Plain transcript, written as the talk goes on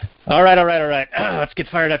All right. Let's get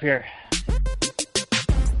fired up here.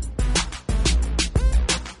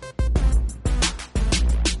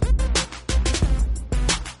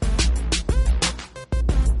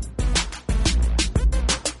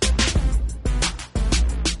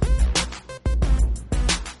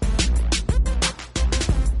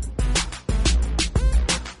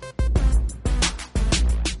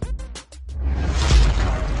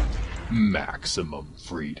 Maximum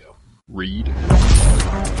freedom. Read.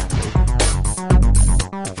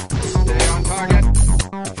 Stay on target.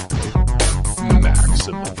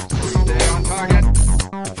 Maximum freedom. Stay on target.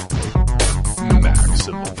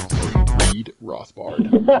 Maximum freedom. Read Rothbard.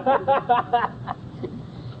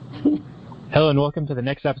 Hello and welcome to the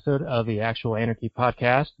next episode of the Actual Anarchy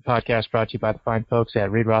podcast. The podcast brought to you by the fine folks at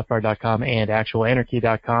readrothbard.com and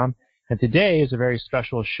actualanarchy.com. And today is a very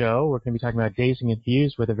special show. We're going to be talking about Dazed and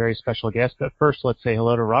Confused with a very special guest. But first, let's say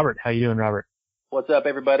hello to Robert. How you doing, Robert? What's up,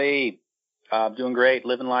 everybody? Doing great,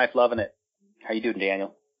 living life, loving it. How you doing,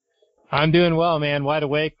 Daniel? I'm doing well, man. Wide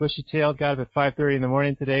awake, bushy-tailed. Got up at 5:30 in the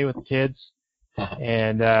morning today with the kids.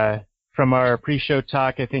 And from our pre-show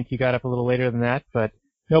talk, I think you got up a little later than that, but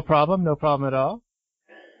no problem at all.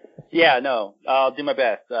 Yeah, no, I'll do my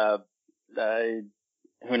best.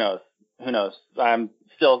 Who knows? I'm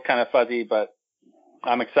still kind of fuzzy, but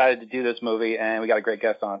I'm excited to do this movie, and we got a great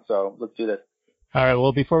guest on, so let's do this. All right,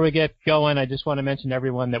 well, before we get going, I just want to mention to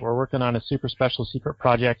everyone that we're working on a super special secret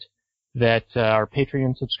project that our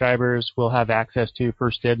Patreon subscribers will have access to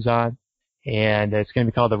first dibs on, and it's going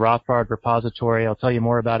to be called the Rothbard Repository. I'll tell you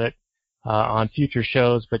more about it on future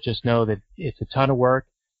shows, but just know that it's a ton of work,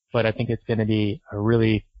 but I think it's going to be a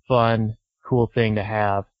really fun, cool thing to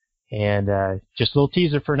have, and just a little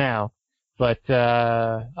teaser for now. But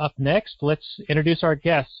up next, let's introduce our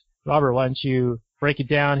guest. Robert, why don't you break it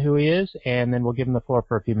down who he is, and then we'll give him the floor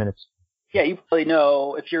for a few minutes. Yeah, you probably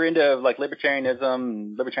know, if you're into like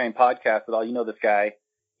libertarianism, libertarian podcasts at all, you know this guy.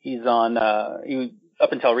 He's on, he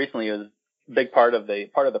up until recently was a big part of the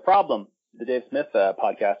problem, the Dave Smith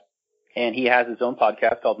podcast. And he has his own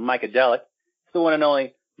podcast called Micadelic. It's the one and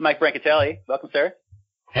only Mike Brancatelli. Welcome, sir.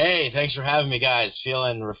 Hey, thanks for having me, guys.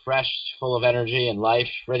 Feeling refreshed, full of energy and life,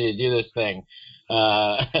 ready to do this thing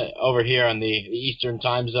over here on the Eastern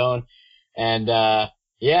time zone. And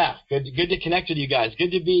yeah, good to connect with you guys.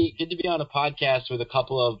 Good to be on a podcast with a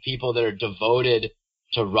couple of people that are devoted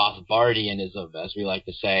to Rothbardianism, as we like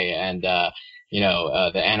to say, and the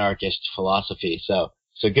anarchist philosophy. So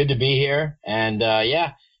good to be here. And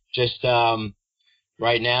yeah, just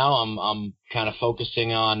right now I'm kind of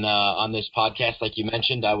focusing on this podcast, like you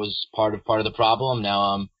mentioned. I was part of the problem.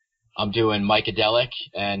 Now I'm doing Micadelic,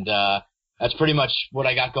 and that's pretty much what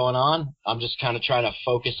I got going on. I'm just kind of trying to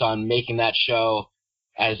focus on making that show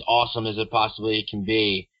as awesome as it possibly can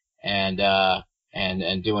be, and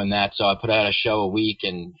doing that. So I put out a show a week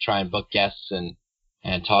and try and book guests and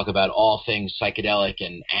talk about all things psychedelic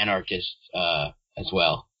and anarchist as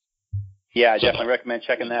well. Yeah, I definitely recommend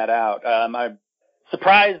checking that out. I'm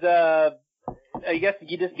surprised. I guess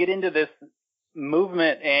you just get into this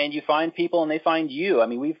movement and you find people and they find you. I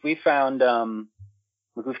mean, we found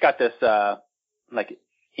we've got this like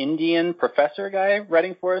Indian professor guy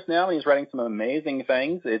writing for us now, and he's writing some amazing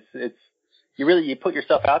things. It's you put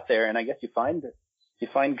yourself out there, and I guess you find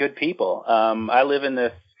good people. I live in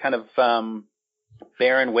this kind of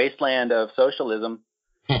barren wasteland of socialism,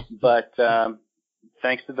 but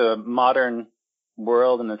thanks to the modern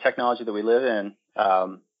world and the technology that we live in,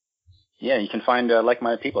 yeah, you can find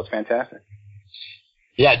like-minded people. It's fantastic.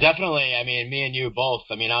 Yeah, definitely. I mean, me and you both.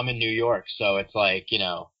 I mean, I'm in New York, so it's like,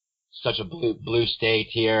 such a blue state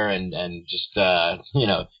here, and just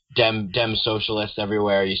dem socialists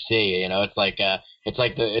everywhere you see. It's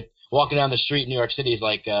like walking down the street in New York City is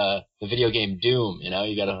like the video game Doom.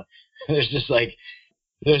 You gotta there's just like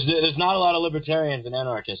there's not a lot of libertarians and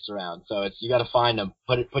anarchists around, so you got to find them,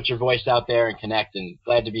 put your voice out there and connect. And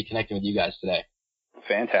glad to be connecting with you guys today.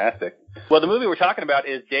 Fantastic. Well, the movie we're talking about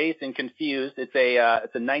is Dazed and Confused. It's a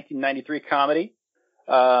 1993 comedy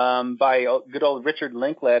by good old Richard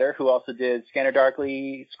Linklater, who also did Scanner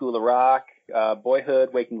Darkly, School of Rock,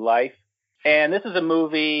 Boyhood, Waking Life. And this is a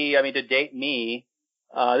movie, I mean, to date me,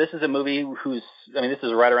 this is a movie this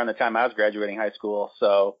is right around the time I was graduating high school.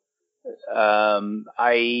 So when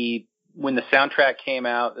the soundtrack came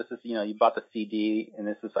out, this is, you bought the CD, and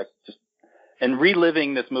this is like just, and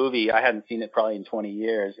reliving this movie, I hadn't seen it probably in 20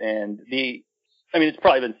 years. And it's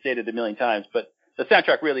probably been stated a million times, but the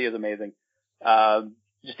soundtrack really is amazing.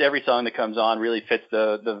 Just every song that comes on really fits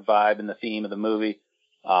the vibe and the theme of the movie.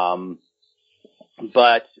 But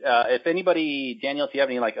if anybody, Daniel, if you have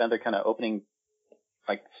any like other kind of opening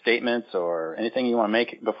like statements or anything you want to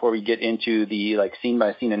make before we get into the like scene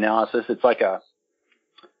by scene analysis? It's like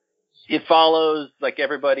it follows like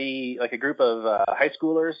everybody, like a group of high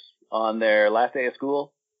schoolers on their last day of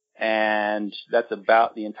school, and that's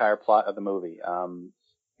about the entire plot of the movie.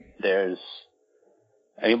 There's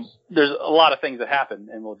a lot of things that happen,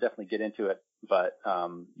 and we'll definitely get into it. But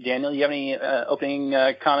Daniel, you have any opening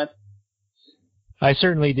comments? I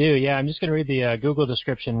certainly do. Yeah, I'm just going to read the Google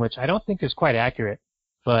description, which I don't think is quite accurate,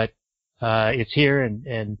 but it's here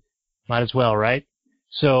and might as well, right?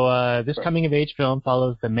 So this coming-of-age film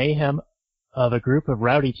follows the mayhem of a group of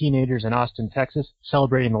rowdy teenagers in Austin, Texas,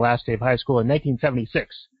 celebrating the last day of high school in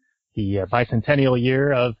 1976, the bicentennial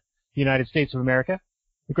year of the United States of America.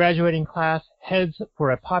 The graduating class heads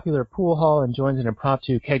for a popular pool hall and joins an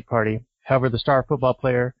impromptu keg party. However, the star football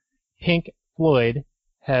player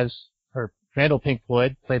Randall Pink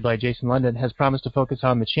Floyd, played by Jason London, has promised to focus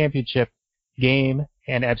on the championship game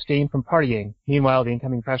and abstain from partying. Meanwhile, the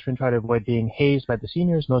incoming freshmen try to avoid being hazed by the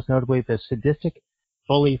seniors, most notably the sadistic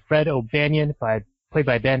bully Fred O'Banion, played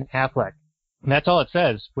by Ben Affleck. And that's all it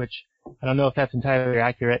says, which I don't know if that's entirely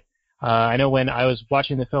accurate. I know when I was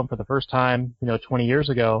watching the film for the first time, 20 years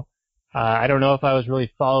ago, I don't know if I was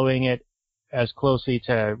really following it as closely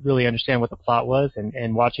to really understand what the plot was,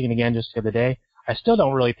 and watching it again just the other day, I still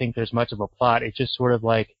don't really think there's much of a plot. It's just sort of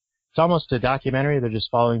like, it's almost a documentary. They're just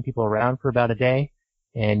following people around for about a day,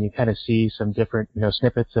 and you kind of see some different,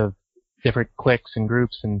 snippets of different cliques and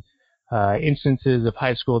groups and instances of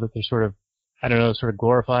high school that they're sort of, sort of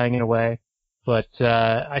glorifying in a way. But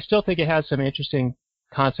I still think it has some interesting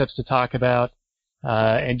concepts to talk about.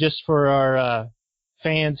 And just for our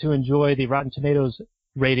fans who enjoy the Rotten Tomatoes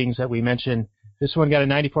ratings that we mentioned, this one got a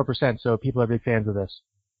 94%, so people are big fans of this.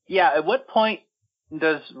 Yeah, at what point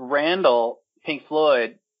does Randall Pink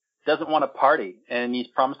Floyd doesn't want to party and he's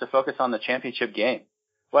promised to focus on the championship game?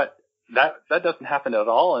 What? That doesn't happen at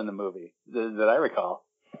all in the movie that I recall.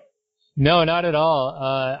 No, not at all.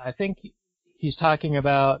 I think he's talking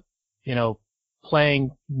about, playing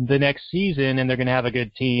the next season, and they're going to have a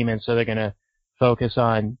good team, and so they're going to focus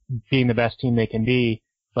on being the best team they can be.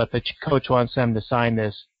 But the coach wants them to sign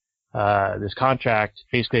this contract,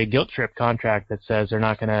 basically a guilt trip contract that says they're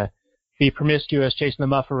not going to be promiscuous, chasing the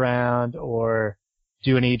muff around, or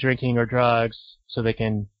do any drinking or drugs, so they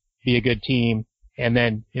can be a good team, and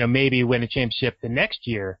then maybe win a championship the next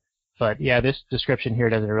year. But yeah, this description here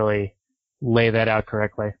doesn't really lay that out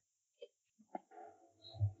correctly.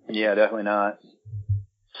 Yeah, definitely not.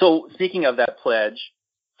 So speaking of that pledge,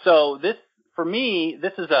 so this, for me,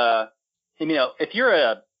 this is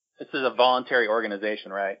this is a voluntary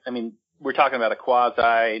organization, right? I mean, we're talking about a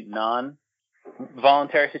quasi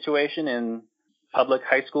non-voluntary situation in public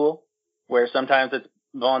high school where sometimes it's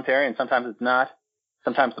voluntary and sometimes it's not.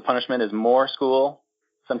 Sometimes the punishment is more school.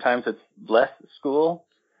 Sometimes it's less school.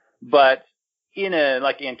 But in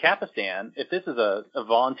Ancapistan, if this is a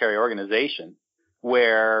voluntary organization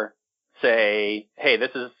where, say, hey,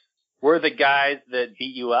 we're the guys that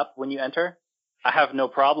beat you up when you enter, I have no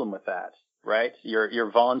problem with that, right?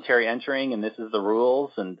 You're voluntary entering, and this is the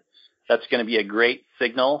rules, and that's going to be a great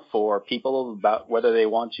signal for people about whether they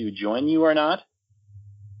want to join you or not.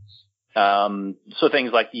 So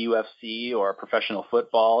things like the UFC or professional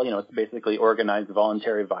football, it's basically organized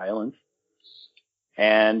voluntary violence,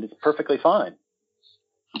 and it's perfectly fine.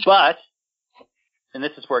 But, and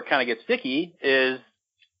this is where it kind of gets sticky, is,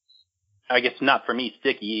 I guess not for me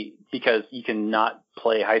sticky, because you can not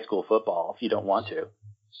play high school football if you don't want to.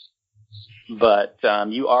 But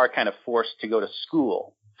you are kind of forced to go to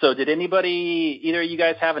school. So did either of you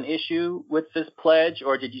guys have an issue with this pledge,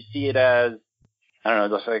 or did you see it as, I don't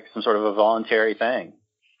know, just like some sort of a voluntary thing?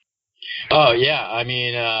 Oh, yeah. I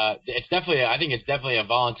mean, I think it's definitely a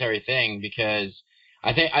voluntary thing, because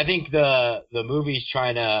I think the movie's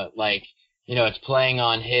trying to, it's playing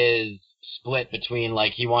on his split between,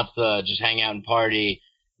 he wants to just hang out and party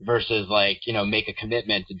versus, make a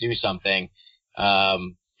commitment to do something. But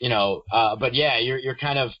yeah,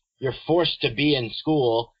 you're forced to be in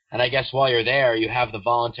school, and I guess while you're there, you have the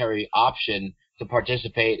voluntary option to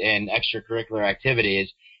participate in extracurricular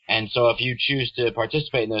activities. And so if you choose to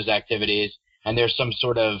participate in those activities, and there's some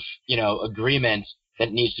sort of, agreement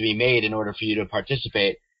that needs to be made in order for you to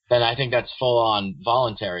participate, then I think that's full on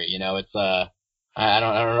voluntary. It's I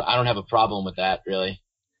don't have a problem with that, really.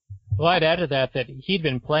 Well, I'd add to that he'd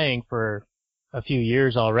been playing for a few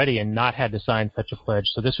years already and not had to sign such a pledge.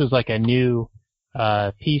 So this was like a new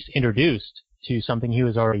piece introduced to something he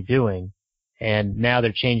was already doing, and now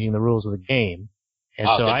they're changing the rules of the game. And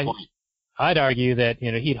so I'd argue that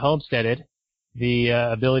he'd homesteaded the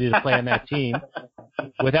ability to play on that team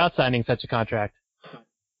without signing such a contract.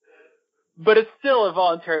 But it's still a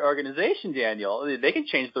voluntary organization, Daniel. They can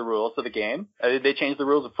change the rules of the game. They change the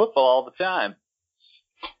rules of football all the time.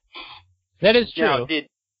 That is true. Now,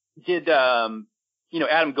 did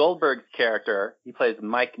Adam Goldberg's character, he plays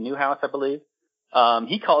Mike Newhouse, I believe.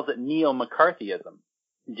 He calls it neo-McCarthyism.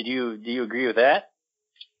 Do you agree with that?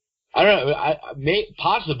 I don't know.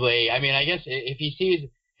 Possibly. I mean, I guess if he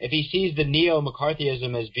sees the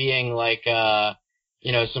neo-McCarthyism as being like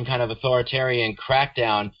some kind of authoritarian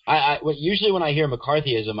crackdown. Usually when I hear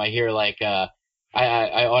McCarthyism, I hear like I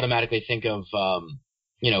automatically think of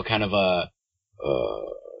kind of a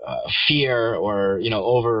fear or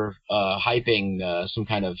over hyping some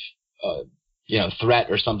kind of threat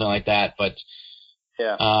or something like that. But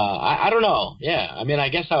yeah, I don't know. Yeah, I mean, I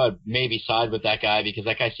guess I would maybe side with that guy because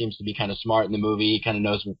that guy seems to be kind of smart in the movie. He kind of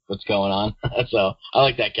knows what's going on. So I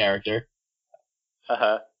like that character.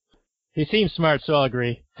 He seems smart, so I'll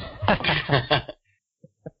agree. I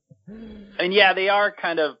mean, yeah, they are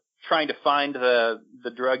kind of trying to find the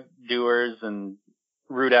drug doers and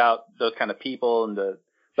root out those kind of people.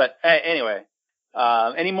 But anyway,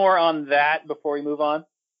 any more on that before we move on?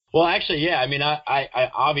 Well, actually, yeah. I mean, I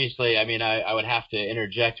obviously, I mean, I would have to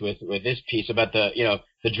interject with this piece about the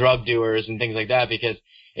drug doers and things like that because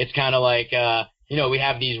it's kind of like we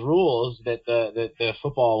have these rules that the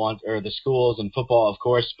football wants, or the schools and football, of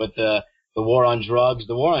course, but the war on drugs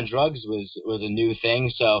was a new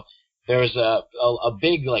thing. So there was a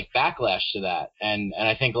big like backlash to that. And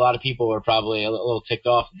I think a lot of people were probably a little ticked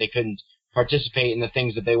off that they couldn't participate in the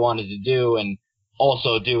things that they wanted to do and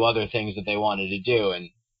also do other things that they wanted to do and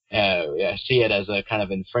see it as a kind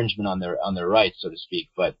of infringement on their rights, so to speak.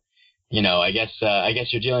 But I guess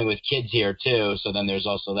you're dealing with kids here too, so then there's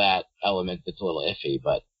also that element that's a little iffy.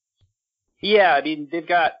 But yeah, I mean they've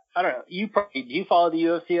got, I don't know. Do you follow the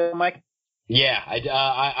UFC, Mike? Yeah,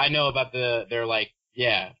 I know about their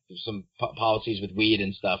some policies with weed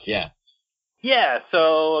and stuff. Yeah. Yeah,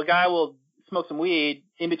 so a guy will smoke some weed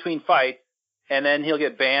in between fights, and then he'll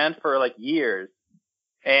get banned for like years.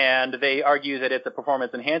 And they argue that it's a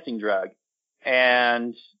performance-enhancing drug.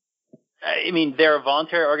 And I mean, they're a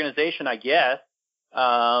voluntary organization, I guess.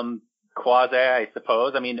 Quasi, I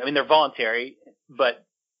suppose. I mean, they're voluntary, but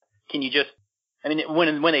can you just? I mean,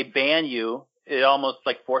 when they ban you, it almost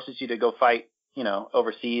like forces you to go fight,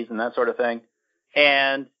 overseas and that sort of thing.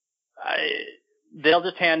 And they'll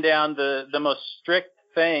just hand down the most strict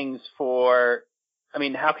things for. I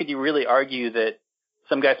mean, how could you really argue that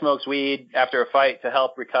some guy smokes weed after a fight to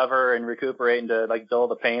help recover and recuperate and to like dull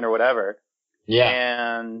the pain or whatever? Yeah.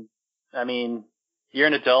 And I mean, you're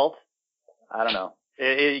an adult. I don't know.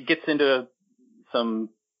 It gets into some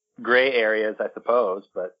gray areas, I suppose,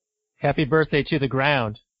 but. Happy birthday to the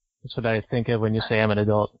ground. That's what I think of when you say I'm an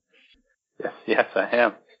adult. Yes, I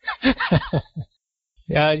am.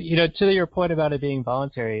 Yeah, to your point about it being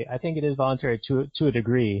voluntary, I think it is voluntary to a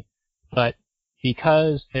degree, but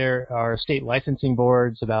because there are state licensing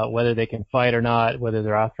boards about whether they can fight or not, whether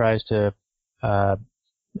they're authorized to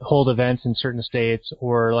hold events in certain states,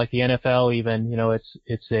 or like the NFL even,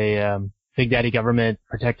 it's a big daddy government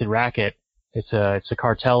protected racket. It's a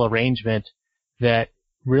cartel arrangement that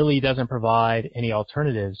really doesn't provide any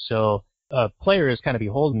alternatives. So a player is kind of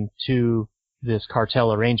beholden to this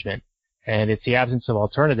cartel arrangement, and it's the absence of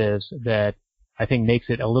alternatives that I think makes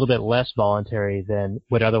it a little bit less voluntary than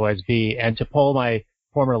would otherwise be. And to pull my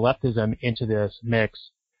former leftism into this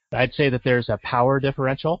mix, I'd say that there's a power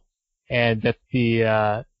differential, and that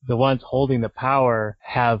the ones holding the power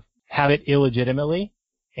have it illegitimately,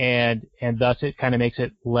 and thus it kind of makes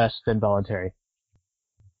it less than voluntary.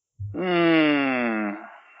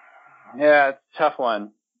 Yeah, it's a tough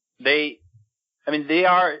one. They're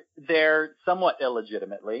somewhat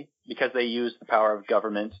illegitimately because they use the power of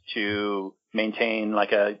government to maintain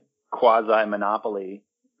like a quasi monopoly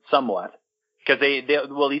somewhat. Because they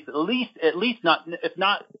well at least not, if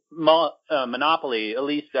not monopoly, at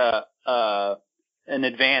least an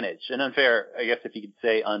advantage, an unfair, I guess if you could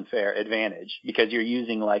say unfair advantage, because you're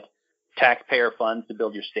using like taxpayer funds to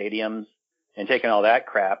build your stadiums and taking all that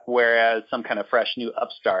crap, whereas some kind of fresh new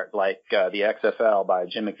upstart like the XFL by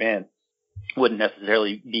Jim McMahon wouldn't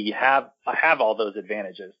necessarily have all those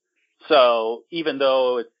advantages. So even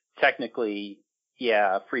though it's technically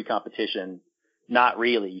free competition, not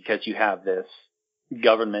really, because you have this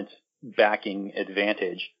government backing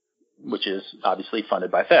advantage, which is obviously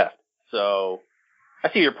funded by theft. So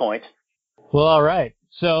I see your point. Well, all right.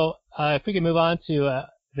 So if we can move on to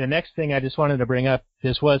the next thing I just wanted to bring up,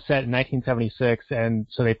 this was set in 1976, and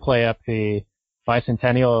so they play up the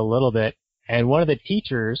bicentennial a little bit. And one of the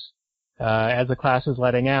teachers, as the class is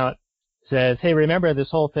letting out, says, hey, remember this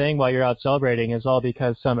whole thing while you're out celebrating is all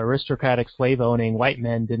because some aristocratic slave-owning white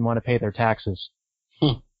men didn't want to pay their taxes.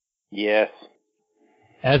 Yes.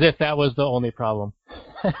 As if that was the only problem.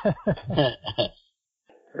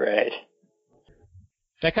 Right.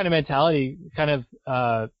 That kind of mentality kind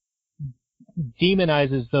of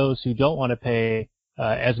demonizes those who don't want to pay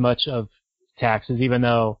as much of taxes, even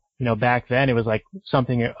though, back then it was like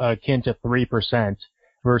something akin to 3%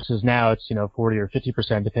 versus now it's, 40 or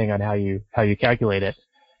 50% depending on how you calculate it.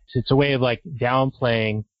 So it's a way of like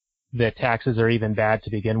downplaying that taxes are even bad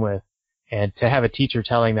to begin with. And to have a teacher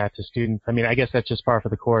telling that to students, I mean, I guess that's just par for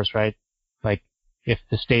the course, right? Like, if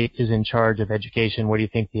the state is in charge of education, what do you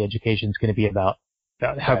think the education's going to be about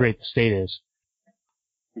how great the state is?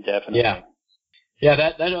 Definitely. Yeah,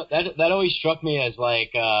 that always struck me as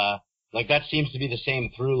like that seems to be the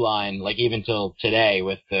same through line, like even till today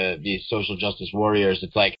with these social justice warriors.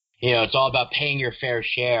 It's like, it's all about paying your fair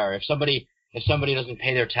share. If somebody doesn't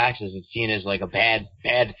pay their taxes, it's seen as like a bad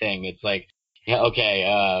thing. It's like,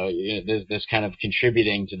 there's this kind of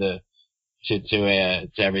contributing to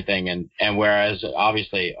everything, and whereas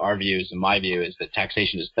obviously our views and my view is that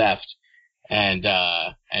taxation is theft, and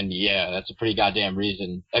yeah, that's a pretty goddamn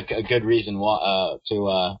reason, a good reason to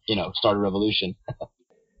start a revolution.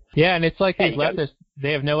 Yeah, and it's like these leftists,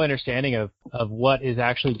 they have no understanding of what is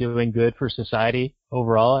actually doing good for society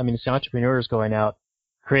overall. I mean, it's entrepreneurs going out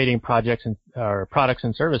creating projects or products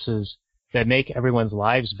and services that make everyone's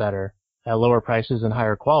lives better at lower prices and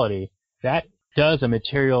higher quality. That does a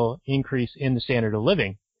material increase in the standard of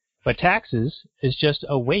living. But taxes is just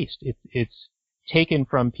a waste. It's taken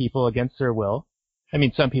from people against their will. I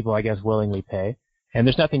mean, some people, I guess, willingly pay. And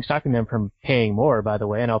there's nothing stopping them from paying more, by the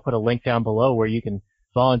way. And I'll put a link down below where you can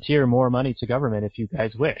volunteer more money to government if you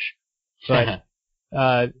guys wish. But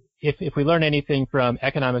if we learn anything from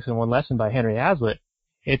Economics in One Lesson by Henry Hazlitt,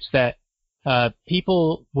 it's that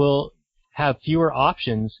people will have fewer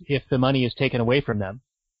options if the money is taken away from them.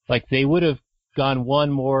 Like, they would have gone one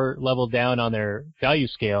more level down on their value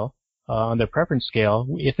scale, on their preference scale,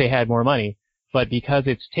 if they had more money. But because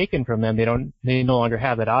it's taken from them, they no longer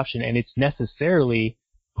have that option, and it's necessarily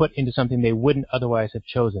put into something they wouldn't otherwise have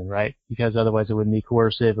chosen, right? Because otherwise it wouldn't be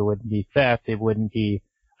coercive, it wouldn't be theft, it wouldn't be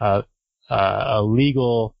a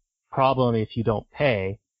legal problem if you don't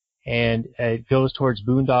pay. And it goes towards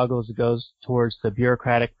boondoggles, it goes towards the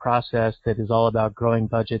bureaucratic process that is all about growing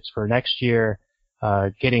budgets for next year,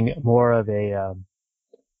 getting more of a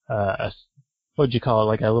what would you call it,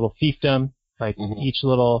 like a little fiefdom, like each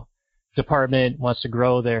little department wants to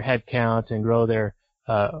grow their head count and grow their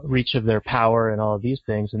reach of their power and all of these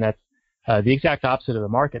things, and that's the exact opposite of the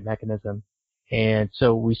market mechanism. And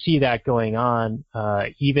so we see that going on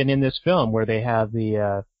even in this film, where they have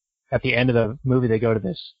at the end of the movie they go to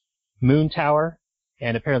this moon tower,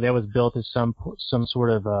 and apparently that was built as some sort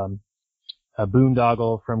of a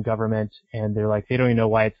boondoggle from government, and they're like, they don't even know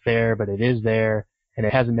why it's there, but it is there, and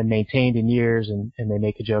it hasn't been maintained in years, and they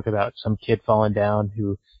make a joke about some kid falling down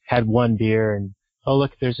who had one beer, and oh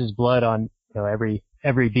look, there's his blood on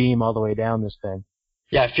every beam all the way down this thing.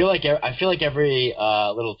 Yeah, I feel like every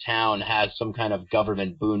little town has some kind of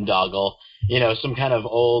government boondoggle, some kind of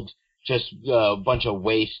old, just a bunch of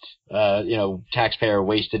waste, taxpayer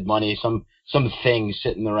wasted money, some thing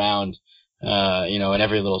sitting around, in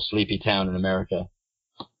every little sleepy town in America.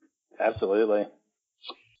 Absolutely.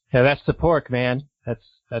 Yeah, that's the pork, man.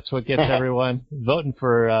 That's what gets everyone voting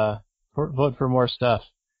for more stuff.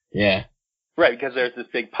 Yeah. Right, because there's this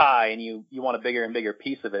big pie, and you want a bigger and bigger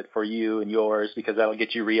piece of it for you and yours, because that'll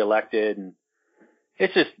get you reelected, and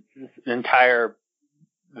it's just an entire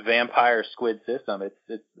vampire squid system.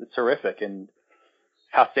 It's horrific, and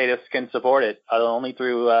how statists can support it only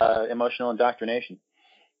through emotional indoctrination.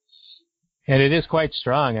 And it is quite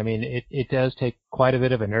strong. I mean, it does take quite a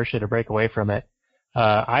bit of inertia to break away from it.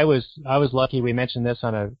 I was lucky. We mentioned this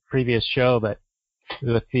on a previous show, but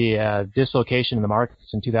with the dislocation in the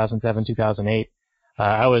markets in 2007, 2008,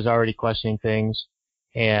 I was already questioning things,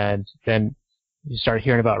 and then you start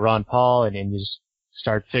hearing about Ron Paul, and you just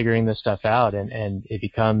start figuring this stuff out, and it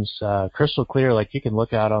becomes crystal clear. Like, you can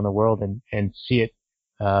look out on the world and see it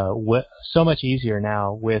so much easier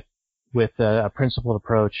now with a principled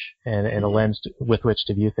approach and a lens with which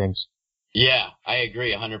to view things. Yeah, I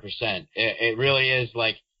agree 100%. It really is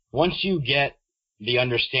like, once you get the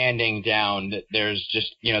understanding down that there's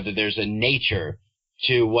just, that there's a nature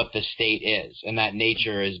to what the state is, and that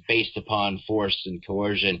nature is based upon force and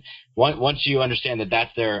coercion. Once you understand that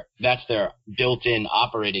that's their built-in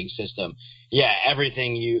operating system, yeah,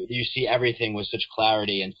 everything you see everything with such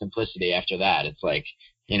clarity and simplicity after that. It's like,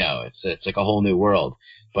 it's like a whole new world.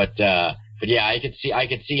 But yeah, I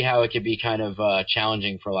could see how it could be kind of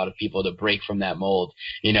challenging for a lot of people to break from that mold.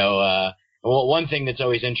 Well, one thing that's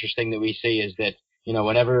always interesting that we see is that,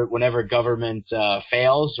 whenever government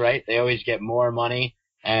fails, right, they always get more money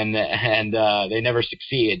and they never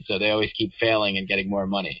succeed, so they always keep failing and getting more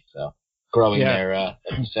money. So growing their, as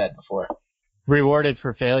you said before, rewarded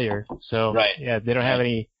for failure. So right. Yeah, they don't have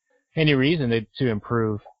any reason to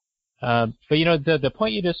improve. But the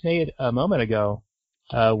point you just made a moment ago,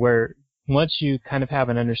 where once you kind of have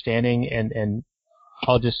an understanding, and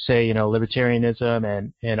I'll just say,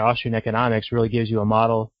 libertarianism and Austrian economics really gives you a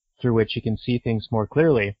model through which you can see things more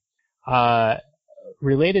clearly.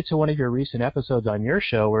 Related to one of your recent episodes on your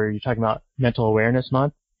show where you're talking about Mental Awareness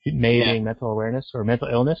Month, May being mental awareness or mental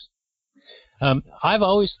illness, I've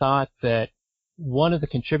always thought that one of the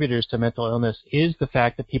contributors to mental illness is the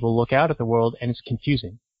fact that people look out at the world and it's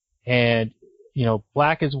confusing. And,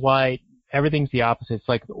 black is white, everything's the opposite. It's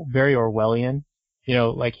like very Orwellian.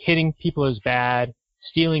 Like hitting people is bad,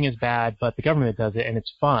 stealing is bad, but the government does it and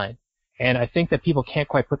it's fine. And I think that people can't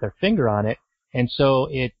quite put their finger on it. And so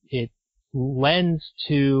it lends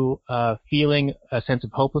to feeling a sense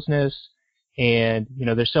of hopelessness. And,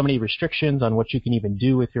 there's so many restrictions on what you can even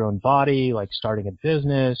do with your own body, like starting a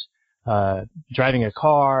business, driving a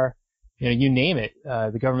car, you name it.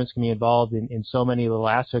 The government's going to be involved in so many little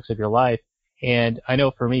aspects of your life. And I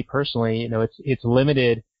know for me personally, it's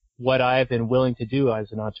limited what I've been willing to do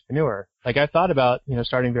as an entrepreneur. Like I've thought about,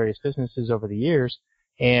 starting various businesses over the years,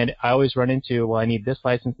 and I always run into, well, I need this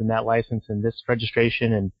license and that license and this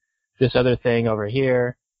registration and this other thing over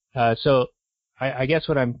here. So I guess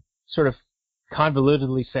what I'm sort of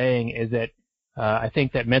convolutedly saying is that I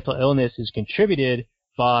think that mental illness is contributed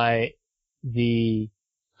by the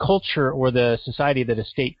culture or the society that a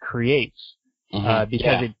state creates,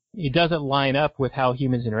 because it doesn't line up with how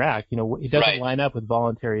humans interact. It doesn't line up with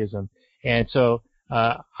voluntarism. And so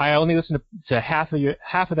I only listened to half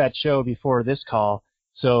of that show before this call,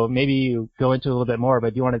 so maybe you go into it a little bit more,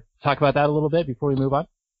 but do you want to talk about that a little bit before we move on?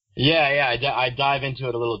 Yeah, I dive into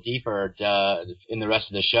it a little deeper in the rest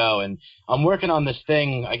of the show, and I'm working on this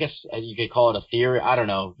thing. I guess you could call it a theory. I don't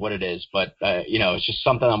know what it is, but it's just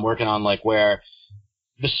something I'm working on, like where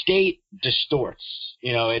the state distorts.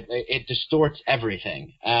 It distorts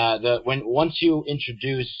everything. Once you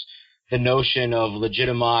introduce the notion of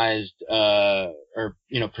legitimized or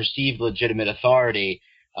perceived legitimate authority,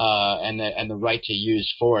 and the right to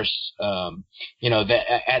use force,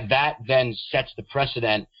 that then sets the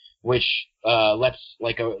precedent, which lets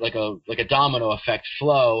like a domino effect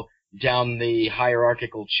flow down the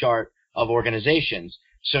hierarchical chart of organizations.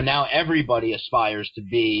 So now everybody aspires to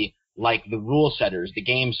be like the rule setters, the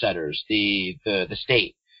game setters, the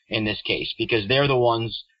state in this case, because they're the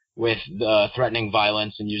ones with threatening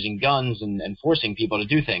violence and using guns and forcing people to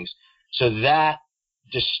do things. So that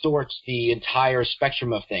distorts the entire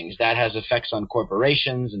spectrum of things. That has effects on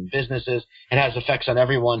corporations and businesses. It has effects on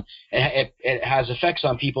everyone. It has effects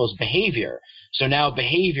on people's behavior. So now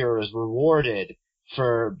behavior is rewarded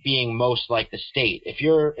for being most like the state. If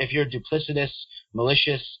you're duplicitous,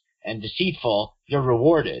 malicious, and deceitful, you're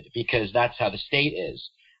rewarded because that's how the state is.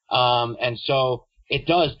 And so it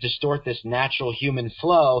does distort this natural human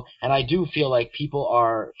flow, and I do feel like people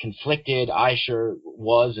are conflicted. I sure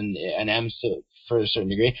was and am for a certain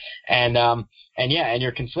degree. And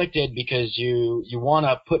you're conflicted because you want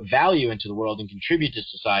to put value into the world and contribute to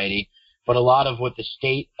society, but a lot of what the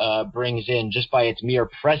state brings in just by its mere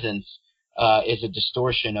presence is a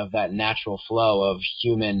distortion of that natural flow of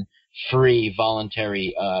human free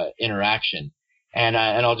voluntary interaction. And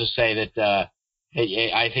I'll just say that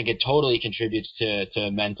I think it totally contributes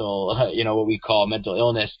to mental, what we call mental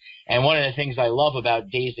illness. And one of the things I love about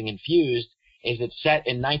Dazed and Confused is it's set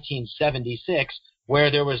in 1976,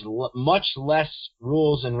 where there was much less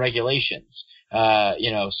rules and regulations.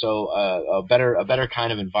 So a better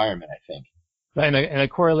kind of environment, I think. Right, and a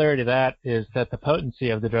corollary to that is that the potency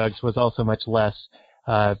of the drugs was also much less,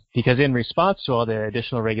 because in response to all the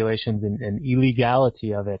additional regulations and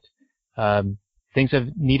illegality of it, things have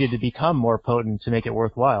needed to become more potent to make it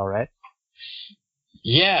worthwhile, right?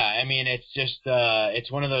 Yeah, I mean, it's just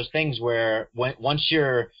it's one of those things where once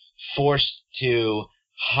you're forced to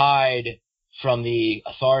hide from the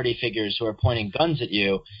authority figures who are pointing guns at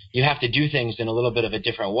you, you have to do things in a little bit of a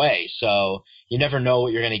different way. So you never know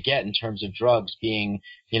what you're going to get in terms of drugs being,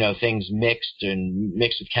 things mixed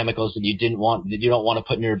with chemicals that you don't want to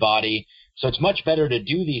put in your body. So it's much better to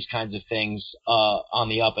do these kinds of things on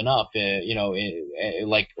the up and up,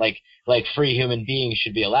 like free human beings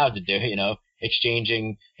should be allowed to do,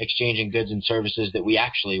 exchanging goods and services that we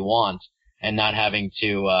actually want, and not having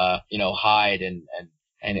to hide and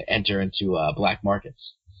and enter into black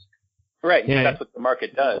markets. Right. Yeah. That's what the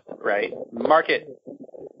market does, right? Market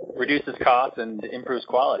reduces costs and improves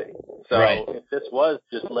quality. So Right. if this was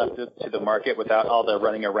just left to the market without all the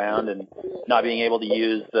running around and not being able to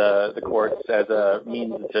use the courts as a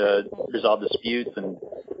means to resolve disputes and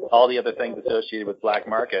all the other things associated with black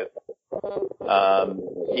markets,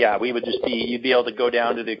 we would just you'd be able to go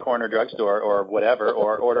down to the corner drugstore or whatever,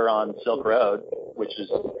 or order on Silk Road, which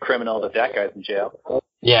is criminal that guy's in jail.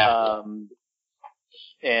 Yeah.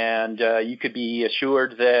 And you could be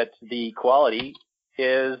assured that the quality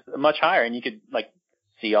is much higher, and you could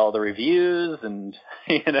see all the reviews, and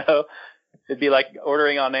it'd be like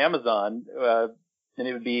ordering on Amazon, and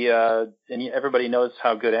it would be and everybody knows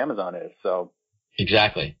how good Amazon is. So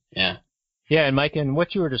Exactly. Yeah. Yeah, and Mike, and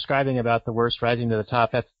what you were describing about the worst rising to the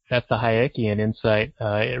top, that's the Hayekian insight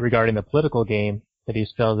regarding the political game that he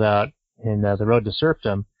spells out in The Road to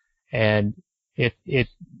Serfdom, and it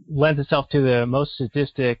lends itself to the most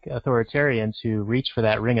sadistic authoritarians who reach for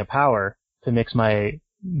that ring of power, to mix my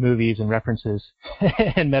movies and references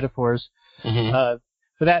and metaphors. Mm-hmm.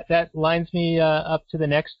 So that lines me up to the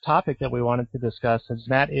next topic that we wanted to discuss, and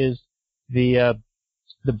that is the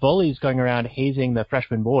bullies going around hazing the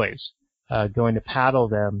freshman boys, going to paddle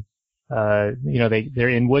them. They're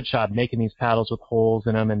in woodshop making these paddles with holes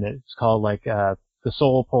in them, and it's called the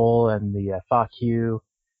soul pole and the fuck you.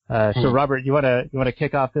 So Robert, you want to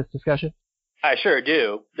kick off this discussion? I sure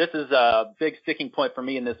do. This is a big sticking point for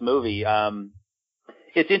me in this movie.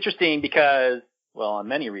 It's interesting because, well, on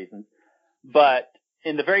many reasons, but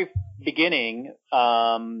in the very beginning,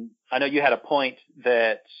 I know you had a point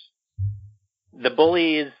that the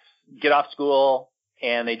bullies get off school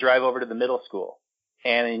and they drive over to the middle school,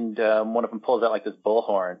 and one of them pulls out this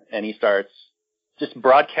bullhorn, and he starts just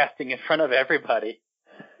broadcasting in front of everybody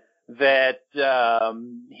that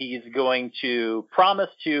he's going to promise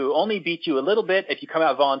to only beat you a little bit if you come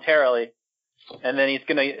out voluntarily, and then he's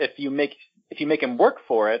gonna if you make him work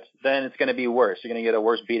for it, then it's gonna be worse. You're gonna get a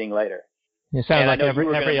worse beating later. It sounds like I know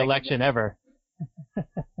every election ever.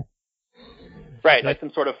 Right, like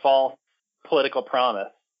some sort of false political promise.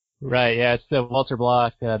 Right, yeah, it's the Walter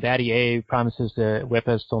Block. Batty A promises to whip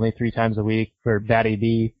us only 3 times a week, where Batty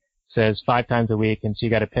B says 5 times a week, and so you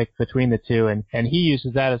got to pick between the two, and he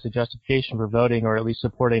uses that as a justification for voting or at least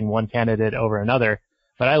supporting one candidate over another.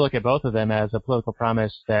 But I look at both of them as a political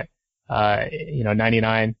promise that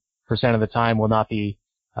 99% of the time will not be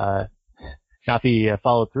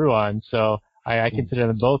followed through on. So I consider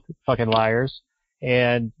them both fucking liars,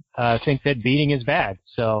 and think that beating is bad.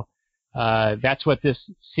 So that's what this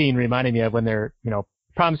scene reminded me of, when they're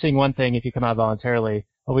promising one thing if you come out voluntarily.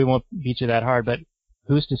 Oh, we won't beat you that hard, but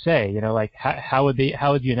who's to say? How would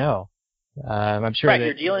you know? I'm sure. Right,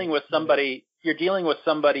 you're dealing with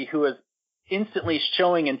somebody who is instantly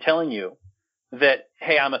showing and telling you that,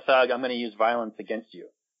 hey, I'm a thug, I'm going to use violence against you.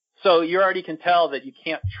 So you already can tell that you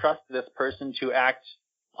can't trust this person to act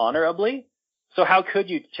honorably. So how could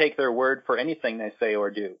you take their word for anything they say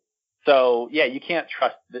or do? So yeah, you can't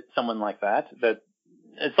trust someone like that. That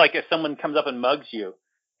it's like if someone comes up and mugs you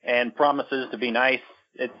and promises to be nice.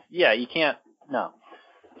 You can't. No.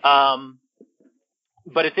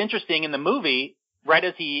 But it's interesting in the movie, right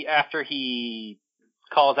after he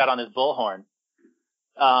calls out on his bullhorn,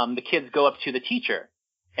 the kids go up to the teacher,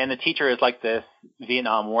 and the teacher is like this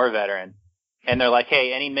Vietnam War veteran, and they're like,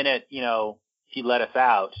 hey, any minute, if you let us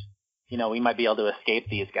out, we might be able to escape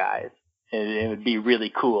these guys. It would be really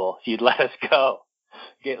cool if you'd let us go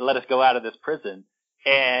out of this prison.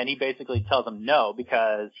 And he basically tells them no,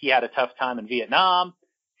 because he had a tough time in Vietnam,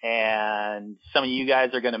 and some of you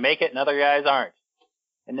guys are going to make it and other guys aren't.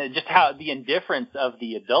 And then just how the indifference of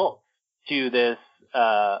the adults to this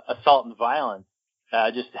assault and violence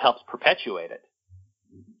just helps perpetuate it.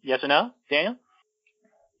 Yes or no, Daniel?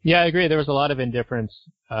 Yeah, I agree. There was a lot of indifference.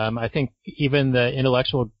 I think even the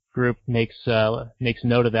intellectual group makes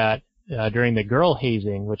note of that during the girl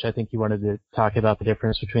hazing, which I think you wanted to talk about the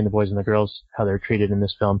difference between the boys and the girls, how they're treated in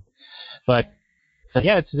this film. But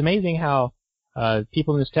yeah, it's amazing how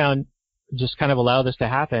people in this town just kind of allow this to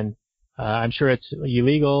happen. I'm sure it's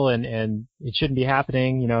illegal and it shouldn't be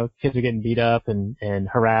happening. Kids are getting beat up and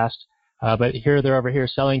harassed. But they're over here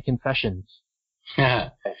selling confessions.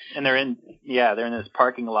 And they're in this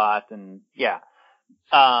parking lot, and yeah.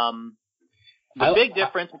 The big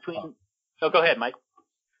difference between. Oh, go ahead, Mike.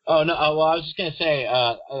 Oh no. Well, I was just gonna say.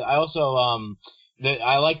 I also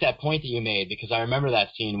I like that point that you made, because I remember that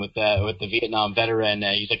scene with the Vietnam veteran.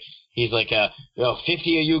 He's like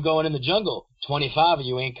 50 of you going in the jungle, 25 of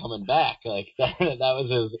you ain't coming back. Like that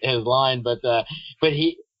was his line. But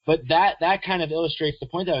But that kind of illustrates the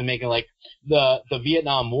point that I'm making, like the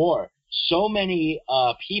Vietnam War. So many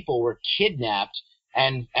people were kidnapped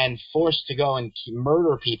and forced to go and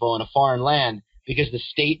murder people in a foreign land because the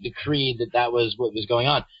state decreed that was what was going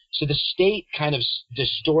on. So the state kind of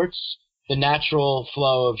distorts the natural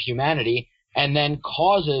flow of humanity and then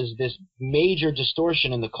causes this major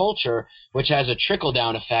distortion in the culture, which has a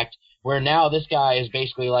trickle-down effect where now this guy is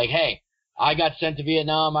basically like, hey, I got sent to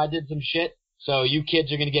Vietnam, I did some shit, so you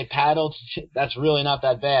kids are going to get paddled. That's really not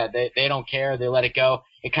that bad. They don't care. They let it go.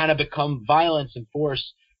 It kind of becomes violence and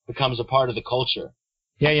force becomes a part of the culture.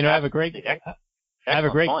 Yeah, I have a great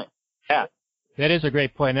point. Yeah. That is a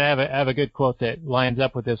great point. And I have a good quote that lines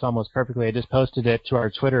up with this almost perfectly. I just posted it to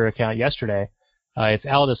our Twitter account yesterday. It's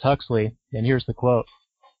Aldous Huxley, and here's the quote.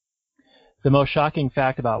 "The most shocking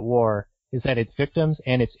fact about war is that its victims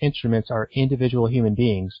and its instruments are individual human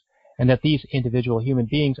beings, and that these individual human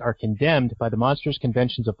beings are condemned by the monstrous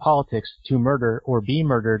conventions of politics to murder or be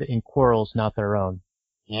murdered in quarrels not their own."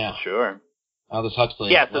 Yeah. Sure. Aldous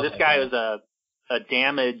Huxley. Yeah, so this guy was a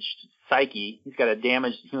damaged psyche. He's got a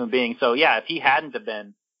damaged human being. So, yeah, if he hadn't have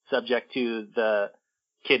been subject to the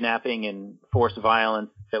kidnapping and forced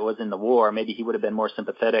violence that was in the war, maybe he would have been more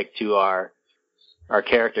sympathetic to our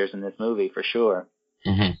characters in this movie, for sure.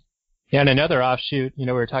 Mm-hmm. Yeah, and another offshoot,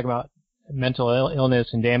 we were talking about mental illness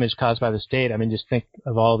and damage caused by the state. I mean, just think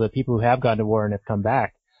of all the people who have gone to war and have come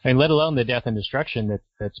back. I mean, let alone the death and destruction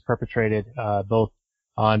that's perpetrated both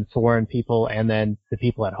on foreign people and then the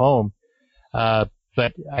people at home.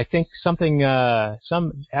 But I think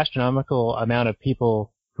some astronomical amount of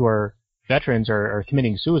people who are veterans are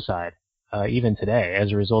committing suicide even today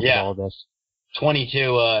as a result of all of this.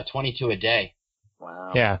 22 a day.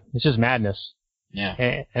 Wow. Yeah, it's just madness.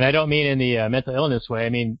 Yeah. And I don't mean in the mental illness way. I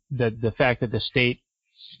mean the fact that the state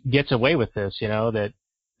gets away with this, that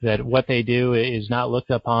what they do is not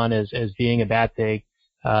looked upon as being a bad thing,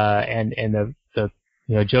 and the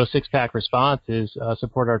Joe Sixpack response is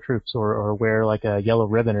support our troops or wear like a yellow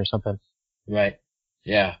ribbon or something. Right.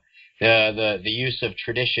 Yeah. The use of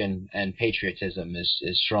tradition and patriotism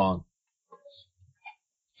is strong.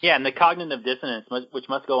 Yeah, and the cognitive dissonance, which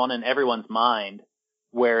must go on in everyone's mind,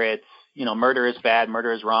 where it's, murder is bad,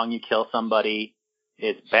 murder is wrong, you kill somebody,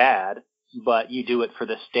 it's bad, but you do it for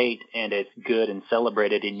the state and it's good and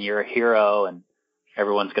celebrated and you're a hero and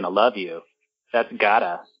everyone's going to love you. That's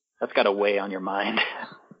gotta weigh on your mind.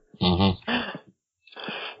 Mm-hmm.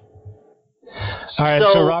 All right,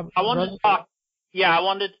 so Rob, I wanted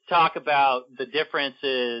to talk about the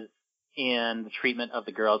differences in the treatment of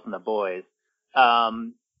the girls and the boys.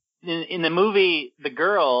 In the movie, the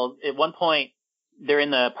girls, at one point, they're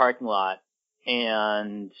in the parking lot,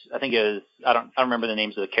 and I think it was, I don't remember the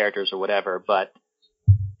names of the characters or whatever, but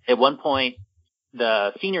at one point,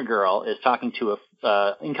 the senior girl is talking to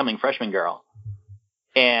a incoming freshman girl,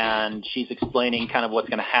 and she's explaining kind of what's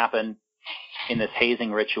going to happen in this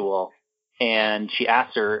hazing ritual, and she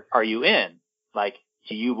asks her, "Are you in? Like,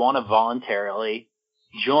 do you want to voluntarily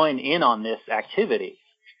join in on this activity?"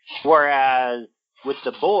 Whereas with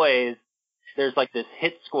the boys, there's like this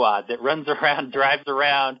hit squad that runs around, drives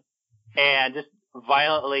around, and just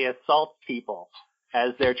violently assaults people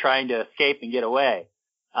as they're trying to escape and get away.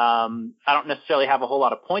 I don't necessarily have a whole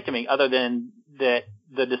lot of point to make other than that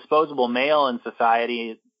the disposable male in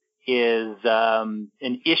society is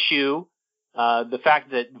an issue. The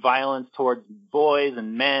fact that violence towards boys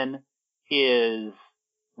and men is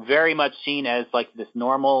very much seen as like this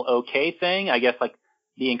normal, okay thing. I guess like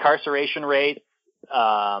the incarceration rate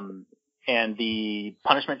and the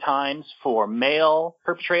punishment times for male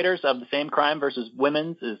perpetrators of the same crime versus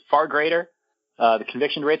women's is far greater. The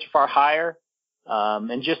conviction rates are far higher.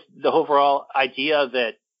 And just the overall idea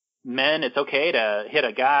that men, it's okay to hit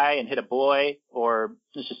a guy and hit a boy, or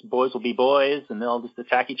it's just boys will be boys and they'll just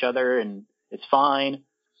attack each other and it's fine.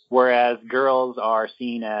 Whereas girls are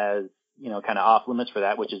seen as, kind of off limits for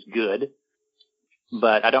that, which is good.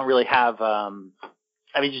 But I don't really have,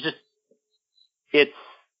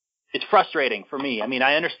 it's frustrating for me. I mean,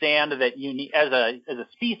 I understand that you need, as a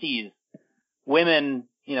species, women,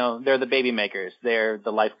 they're the baby makers. They're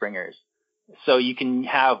the life bringers. So you can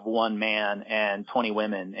have one man and 20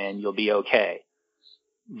 women and you'll be okay.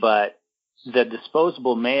 But the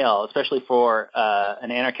disposable male, especially for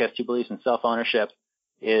an anarchist who believes in self-ownership,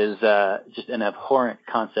 is just an abhorrent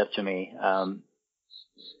concept to me.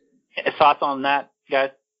 Thoughts on that,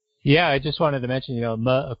 guys? Yeah, I just wanted to mention,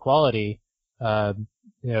 equality,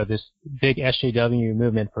 this big SJW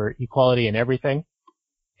movement for equality in everything.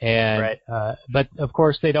 And, right. But of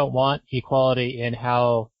course they don't want equality in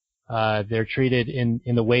how they're treated in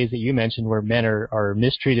the ways that you mentioned, where men are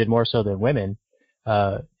mistreated more so than women.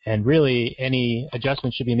 And really, any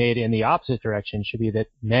adjustment should be made in the opposite direction. Should be that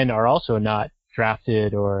men are also not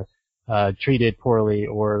drafted or treated poorly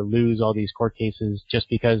or lose all these court cases just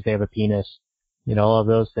because they have a penis. All of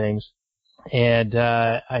those things. And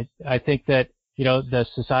I think that the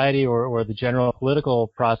society or the general political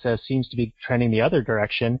process seems to be trending the other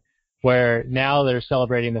direction, where now they're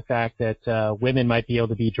celebrating the fact that women might be able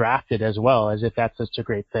to be drafted as well, as if that's such a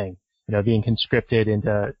great thing. Being conscripted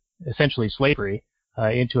into essentially slavery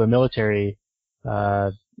into a military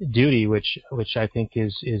duty, which I think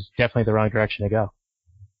is definitely the wrong direction to go.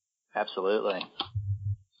 Absolutely.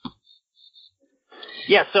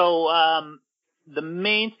 Yeah. So the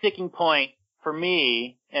main sticking point for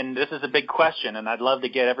me, and this is a big question, and I'd love to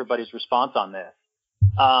get everybody's response on this.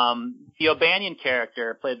 The O'Banion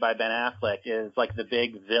character, played by Ben Affleck, is like the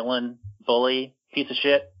big villain, bully, piece of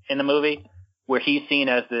shit in the movie, where he's seen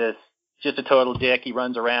as this just a total dick. He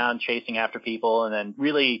runs around chasing after people and then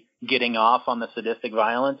really getting off on the sadistic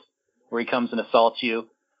violence, where he comes and assaults you.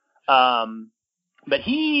 But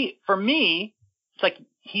for me, it's like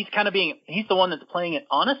he's the one that's playing it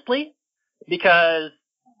honestly, because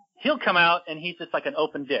he'll come out and he's just like an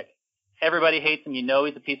open dick. Everybody hates him. He's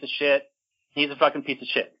a piece of shit. He's a fucking piece of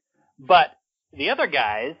shit. But the other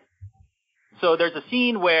guys, so there's a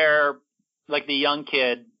scene where like the young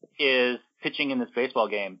kid is pitching in this baseball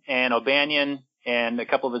game, and O'Banion and a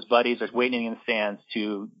couple of his buddies are waiting in the stands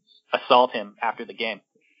to assault him after the game.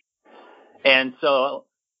 And so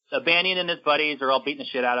O'Banion and his buddies are all beating the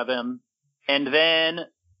shit out of him. And then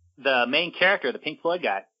the main character, the Pink Floyd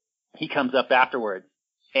guy, he comes up afterwards,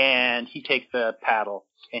 and he takes the paddle,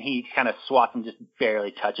 and he kind of swats him, just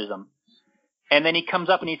barely touches him. And then he comes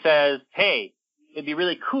up and he says, hey, it'd be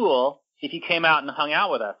really cool if you came out and hung out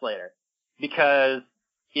with us later, because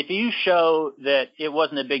if you show that it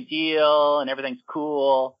wasn't a big deal and everything's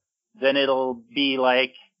cool, then it'll be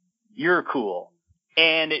like you're cool.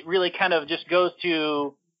 And it really kind of just goes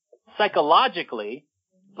to psychologically,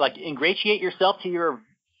 like, ingratiate yourself to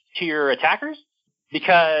your attackers,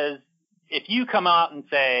 because if you come out and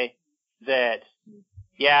say that,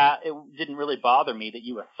 yeah, it didn't really bother me that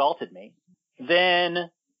you assaulted me, then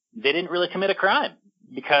they didn't really commit a crime,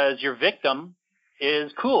 because your victim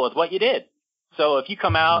is cool with what you did. So if you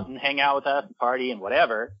come out and hang out with us and party and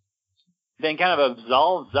whatever, then kind of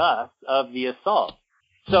absolves us of the assault.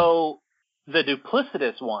 So the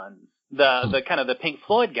duplicitous ones, the kind of the Pink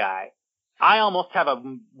Floyd guy, I almost have a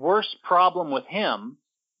worse problem with him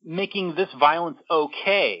making this violence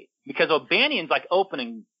okay, because O'Banion's like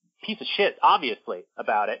opening piece of shit, obviously,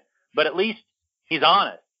 about it, but at least he's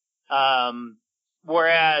honest.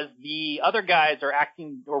 Whereas the other guys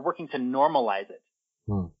are working to normalize it.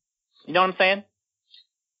 You know what I'm saying?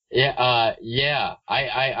 Yeah, yeah.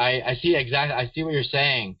 I see exactly. I see what you're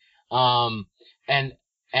saying. And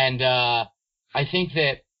I think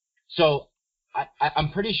that, so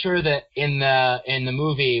I'm pretty sure that in the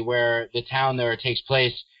movie where the town there takes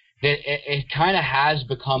place, that it kind of has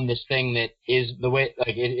become this thing that is the way,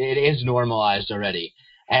 like, it is normalized already.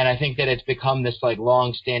 And I think that it's become this like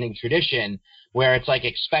long-standing tradition where it's like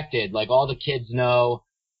expected, like all the kids know.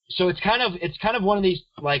 So it's kind of one of these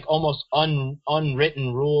like almost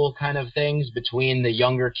unwritten rule kind of things between the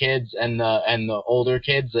younger kids and the older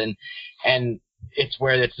kids, and it's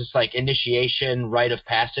where it's this like initiation, rite of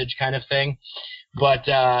passage kind of thing. But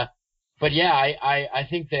yeah, I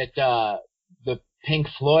think that the Pink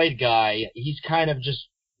Floyd guy, he's kind of just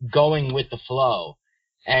going with the flow,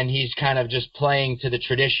 and he's kind of just playing to the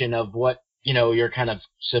tradition of what, you know, you're kind of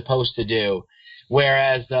supposed to do.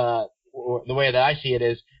 Whereas the way that I see it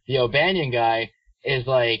is the O'Banion guy is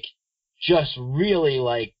like just really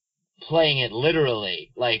like playing it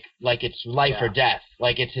literally, like it's life or death,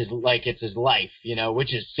 like it's his life, you know,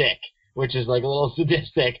 which is sick, which is like a little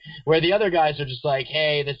sadistic. Where the other guys are just like,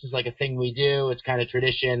 hey, this is like a thing we do, it's kind of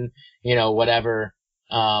tradition, you know, whatever.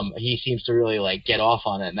 He seems to really like get off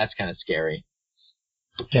on it, and that's kind of scary.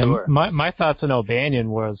 Sure. And my thoughts on O'Banion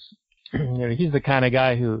was, you know, he's the kind of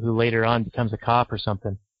guy who later on becomes a cop or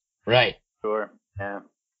something. Right. Sure. Yeah.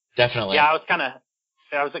 Definitely. Yeah, I was kind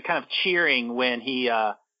of cheering when he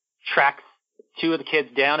tracks two of the kids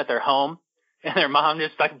down at their home, and their mom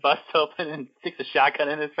just like busts open and sticks a shotgun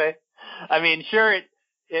in his face. I mean, sure,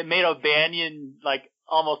 it made O'Banion like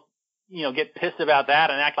almost, you know, get pissed about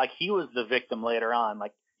that and act like he was the victim later on.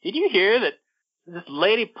 Like, did you hear that this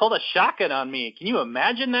lady pulled a shotgun on me? Can you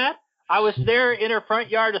imagine that? I was there in her front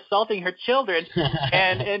yard assaulting her children,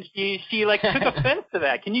 and she like took offense to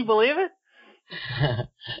that. Can you believe it?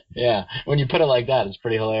 Yeah, when you put it like that, it's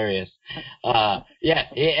pretty hilarious. Yeah,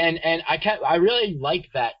 and I really like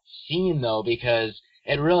that scene though, because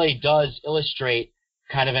it really does illustrate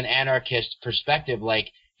kind of an anarchist perspective,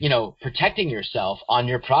 like, you know, protecting yourself on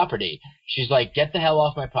your property. She's like, get the hell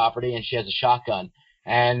off my property, and she has a shotgun.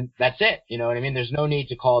 And that's it. You know what I mean? There's no need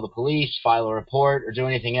to call the police, file a report, or do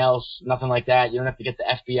anything else. Nothing like that. You don't have to get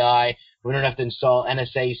the FBI. We don't have to install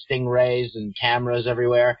NSA stingrays and cameras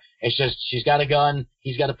everywhere. It's just, she's got a gun,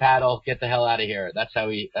 he's got a paddle, get the hell out of here. That's how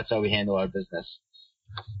we handle our business.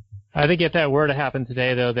 I think if that were to happen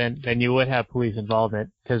today, though, then you would have police involvement,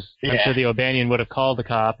 because I'm sure the O'Banion would have called the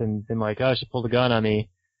cop and been like, oh, she pulled a gun on me.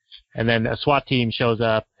 And then a SWAT team shows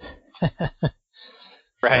up.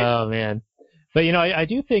 Right. Oh, man. But, you know, I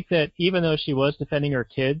do think that even though she was defending her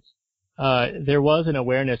kids, there was an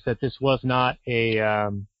awareness that this was not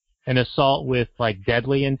an assault with, like,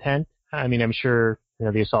 deadly intent. I mean, I'm sure, you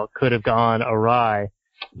know, the assault could have gone awry,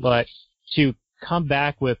 but to come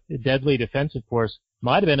back with deadly defensive force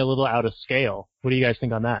might have been a little out of scale. What do you guys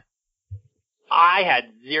think on that? I had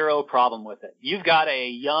zero problem with it. You've got a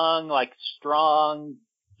young, like, strong,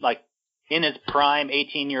 like, in his prime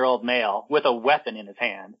 18-year-old male with a weapon in his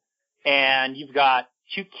hand. And you've got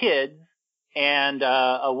two kids and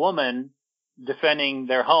a woman defending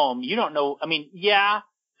their home. You don't know. I mean, yeah,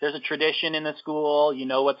 there's a tradition in the school. You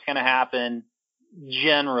know what's going to happen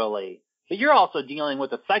generally. But you're also dealing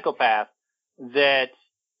with a psychopath that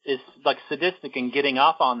is, like, sadistic and getting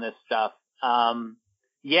off on this stuff.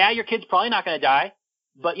 Yeah, your kid's probably not going to die.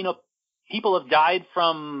 But, you know, people have died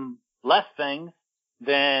from less things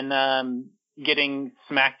than getting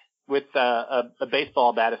smacked with a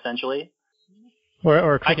baseball bat, essentially.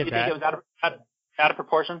 Or a cricket You bat. think it was out of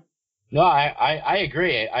proportion? No, I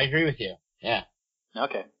agree. I agree with you. Yeah.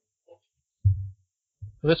 Okay.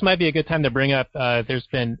 Well, this might be a good time to bring up, there's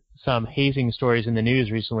been some hazing stories in the news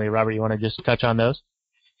recently. Robert, you want to just touch on those?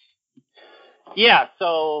 Yeah,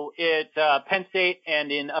 so at Penn State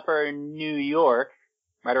and in Upper New York,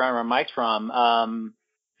 right around where Mike's from,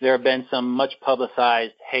 there have been some much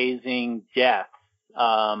publicized hazing deaths.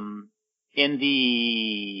 In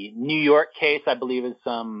the New York case, I believe is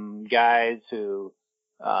some guys who,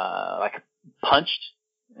 like, punched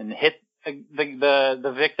and hit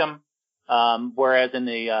the victim. Whereas in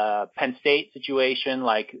the, Penn State situation,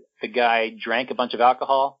 like, the guy drank a bunch of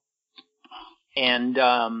alcohol. And,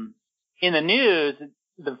 in the news,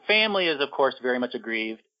 the family is, of course, very much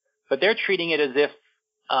aggrieved, but they're treating it as if,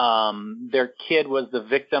 their kid was the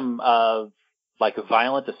victim of, like, a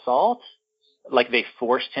violent assault. Like, they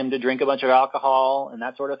forced him to drink a bunch of alcohol and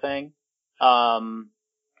that sort of thing.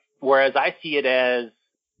 Whereas I see it as,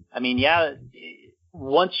 I mean, yeah,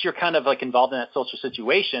 once you're kind of, like, involved in that social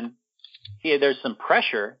situation, yeah, there's some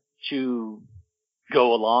pressure to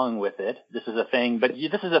go along with it. This is a thing, but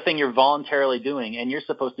this is a thing you're voluntarily doing, and you're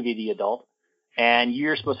supposed to be the adult, and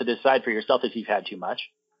you're supposed to decide for yourself if you've had too much.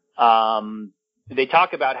 They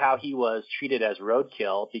talk about how he was treated as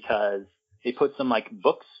roadkill because they put some, like,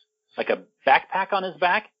 books, like a backpack on his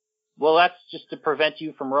back. Well, that's just to prevent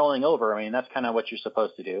you from rolling over. I mean, that's kind of what you're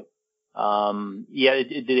supposed to do. Yeah,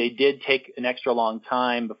 they did take an extra long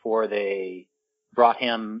time before they brought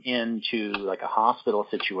him into, like, a hospital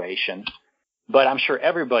situation. But I'm sure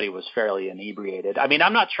everybody was fairly inebriated. I mean,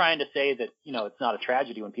 I'm not trying to say that, you know, it's not a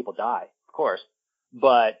tragedy when people die, of course.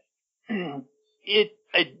 But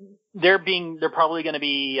they're probably going to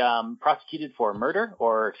be prosecuted for murder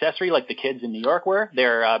or accessory, like the kids in New York were.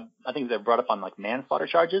 I think they're brought up on, like, manslaughter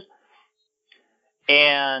charges.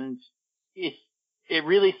 And it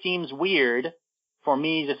really seems weird for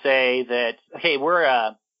me to say that, okay,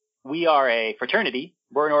 we are a fraternity.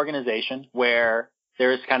 We're an organization where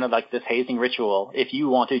there's kind of like this hazing ritual if you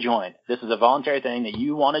want to join. This is a voluntary thing that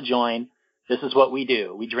you want to join. This is what we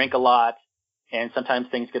do. We drink a lot, and sometimes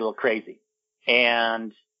things get a little crazy.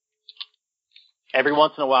 And every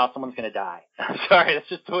once in a while, someone's going to die. I'm sorry, that's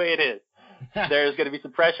just the way it is. There's going to be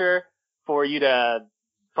some pressure for you to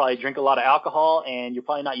probably drink a lot of alcohol, and you're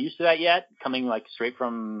probably not used to that yet, coming, like, straight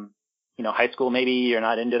from, you know, high school maybe. You're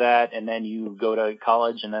not into that, and then you go to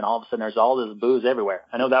college, and then all of a sudden there's all this booze everywhere.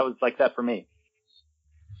 I know that was like that for me.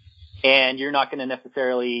 And you're not going to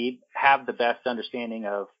necessarily have the best understanding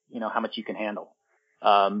of, you know, how much you can handle.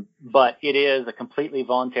 But it is a completely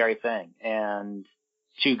voluntary thing. And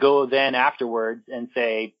to go then afterwards and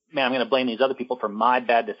say, man, I'm going to blame these other people for my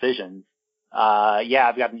bad decisions. Yeah,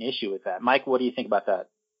 I've got an issue with that. Mike, what do you think about that?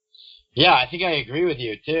 Yeah, I think I agree with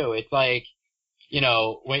you too. It's like, you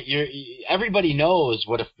know, when everybody knows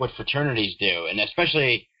what fraternities do, and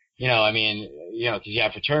especially, you know, I mean, you know, because you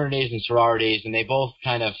have fraternities and sororities, and they both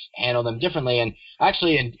kind of handle them differently. And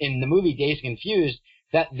actually, in the movie Dazed and Confused,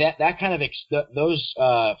 that kind of those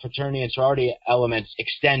fraternity and sorority elements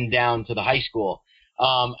extend down to the high school.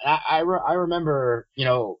 I remember,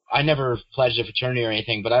 I never pledged a fraternity or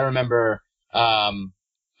anything, but I remember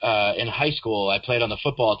in high school I played on the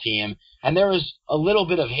football team, and there was a little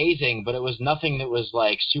bit of hazing, but it was nothing that was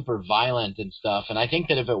like super violent and stuff. And I think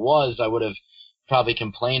that if it was, I would have probably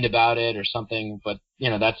complained about it or something. But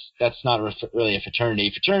that's not really a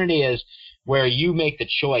fraternity. Fraternity is where you make the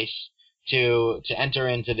choice to enter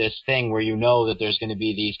into this thing where you know that there's going to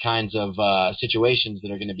be these kinds of situations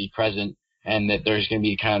that are going to be present, and that there's going to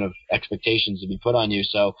be kind of expectations to be put on you.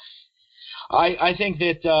 So I think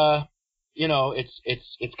that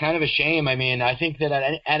it's kind of a shame. I mean, I think that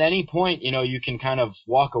at any point, you can kind of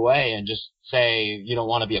walk away and just say you don't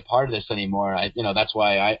want to be a part of this anymore. That's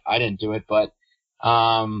why I didn't do it. But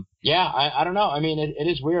I don't know. I mean, it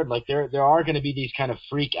is weird. Like there are going to be these kind of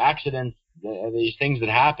freak accidents, these things that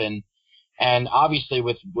happen. And obviously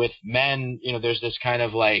with men, there's this kind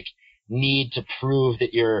of like need to prove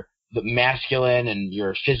that you're the masculine and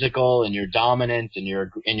you're physical and you're dominant and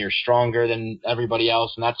you're stronger than everybody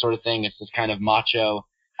else and that sort of thing. It's this kind of macho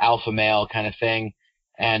alpha male kind of thing.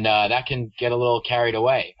 And that can get a little carried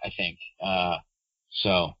away, I think.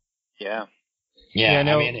 Yeah. Yeah, I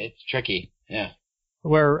mean, it's tricky. Yeah.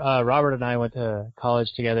 Where Robert and I went to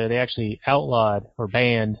college together, they actually outlawed or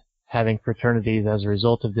banned having fraternities as a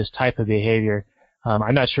result of this type of behavior.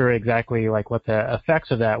 I'm not sure exactly like what the effects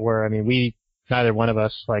of that were. I mean, neither one of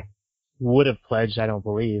us like would have pledged, I don't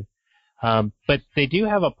believe. But they do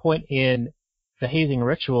have a point in the hazing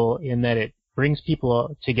ritual in that it brings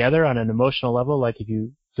people together on an emotional level. Like if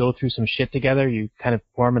you go through some shit together, you kind of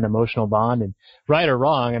form an emotional bond. And right or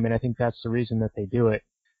wrong, I mean, I think that's the reason that they do it.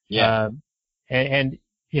 Yeah. And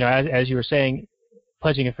as you were saying,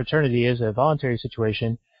 pledging a fraternity is a voluntary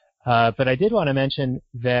situation. But I did want to mention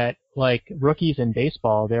that, like, rookies in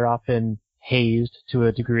baseball, they're often hazed to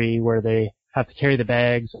a degree where they have to carry the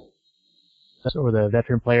bags, or the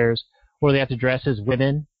veteran players, or they have to dress as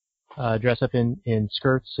women, dress up in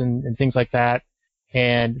skirts and things like that.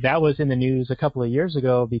 And that was in the news a couple of years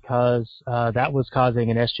ago because that was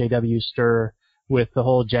causing an SJW stir with the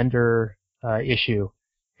whole gender issue.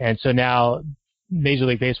 And so now Major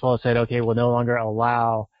League Baseball has said, okay, we'll no longer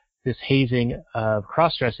allow this hazing of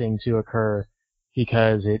cross-dressing to occur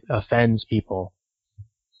because it offends people.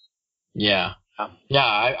 Yeah. Yeah,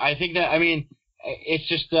 I think that, I mean, it's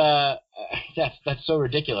just, that's so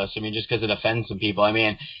ridiculous. I mean, just because it offends some people. I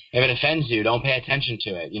mean, if it offends you, don't pay attention to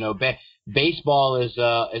it. Baseball is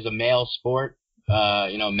a male sport.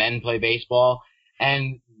 Men play baseball.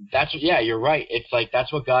 And you're right. It's like,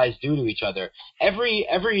 that's what guys do to each other.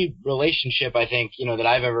 Every relationship, I think, that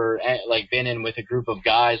I've ever been in with a group of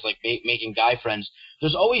guys, like making guy friends,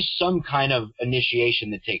 there's always some kind of initiation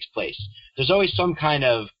that takes place. There's always some kind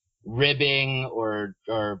of ribbing or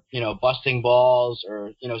busting balls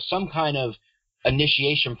or, some kind of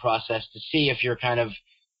initiation process to see if you're kind of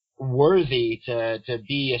worthy to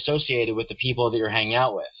be associated with the people that you're hanging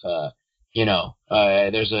out with.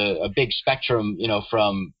 There's a big spectrum,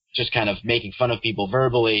 from just kind of making fun of people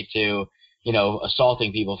verbally to,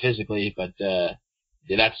 assaulting people physically. But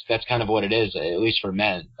that's kind of what it is, at least for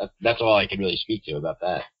men. That's all I can really speak to about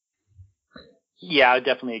that. Yeah, I would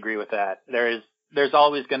definitely agree with that. There's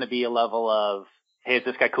always going to be a level of, hey, is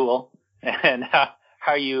this guy cool? And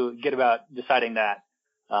how you get about deciding that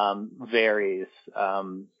varies.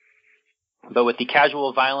 But with the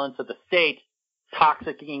casual violence of the state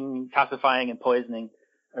toxifying and poisoning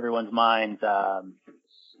everyone's minds,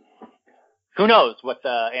 who knows what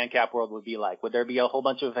the ANCAP world would be like? Would there be a whole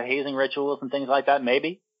bunch of hazing rituals and things like that?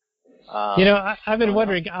 Maybe. I've been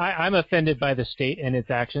wondering, I'm offended by the state and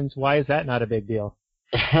its actions. Why is that not a big deal?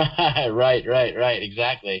 Right,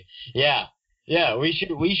 exactly. Yeah,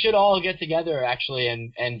 we should all get together actually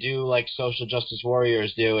and do like social justice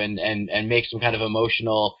warriors do and make some kind of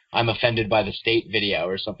emotional I'm offended by the state video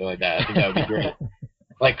or something like that. I think that would be great.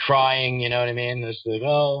 Like crying, you know what I mean? It's like,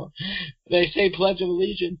 oh, they say Pledge of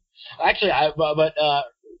Allegiance. Actually,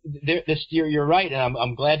 you're right, and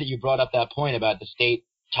I'm glad that you brought up that point about the state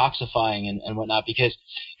toxifying and whatnot, because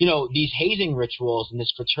these hazing rituals and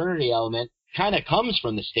this fraternity element kind of comes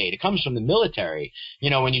from the state. It comes from the military.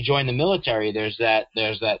 When you join the military, there's that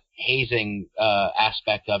hazing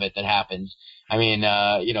aspect of it that happens. I mean,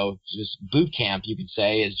 just boot camp, you could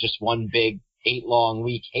say, is just one big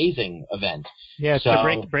 8-long-week hazing event. Yeah, it's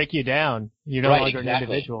to break you down. You're no longer exactly. an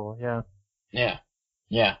individual. Yeah.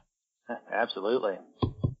 Absolutely.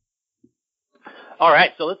 All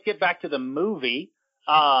right, so let's get back to the movie.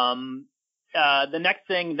 The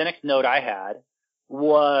next note I had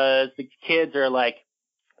was the kids are like,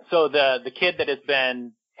 so the kid that has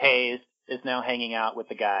been hazed is now hanging out with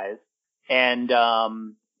the guys, and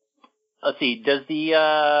let's see, does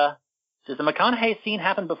the McConaughey scene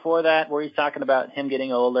happen before that, where he's talking about him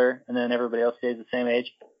getting older and then everybody else stays the same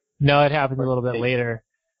age? No, it happens a little bit later.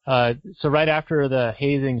 So right after the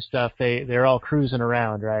hazing stuff, they're all cruising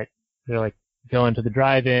around, right? They're like going to the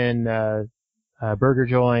drive-in, burger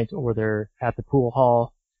joint, or they're at the pool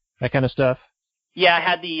hall, that kind of stuff. Yeah, I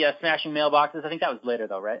had the smashing mailboxes. I think that was later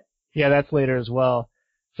though, right? Yeah, that's later as well.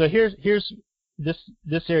 So here's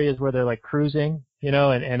this area is where they're like cruising, you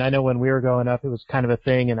know, and I know when we were growing up, it was kind of a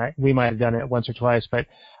thing, and we might have done it once or twice, but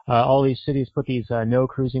all these cities put these no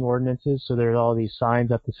cruising ordinances, so there's all these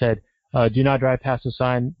signs up that said, do not drive past the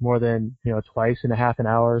sign more than, twice in a half an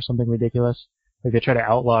hour or something ridiculous. Like they try to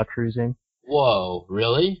outlaw cruising. Whoa,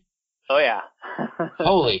 really? Oh yeah.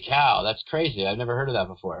 Holy cow, that's crazy. I've never heard of that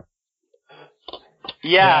before.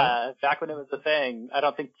 Yeah, back when it was a thing. I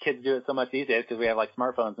don't think kids do it so much these days because we have like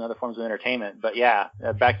smartphones and other forms of entertainment. But yeah,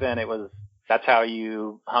 back then that's how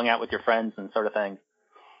you hung out with your friends and sort of thing.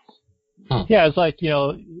 Yeah, it's like,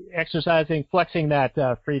 exercising, flexing that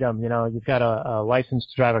freedom. You've got a license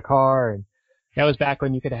to drive a car, and that was back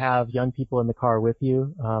when you could have young people in the car with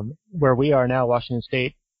you. Where we are now, Washington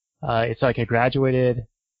State, it's like a graduated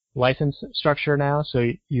license structure now.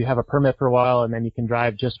 So you have a permit for a while, and then you can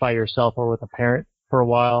drive just by yourself or with a parent for a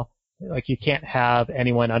while. Like you can't have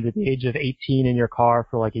anyone under the age of 18 in your car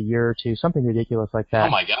for like a year or two, something ridiculous like that. Oh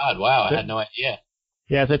my God! Wow, I had no idea.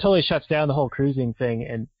 Yeah, so it totally shuts down the whole cruising thing.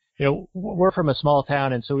 And we're from a small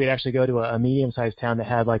town, and so we'd actually go to a medium-sized town that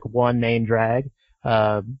had like one main drag.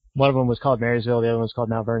 One of them was called Marysville, the other one was called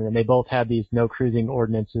Mount Vernon, and they both had these no cruising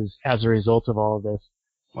ordinances as a result of all of this.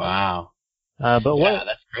 Wow. But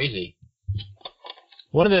that's crazy.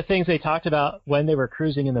 One of the things they talked about when they were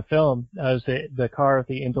cruising in the film was the car of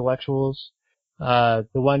the intellectuals. The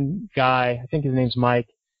one guy, I think his name's Mike,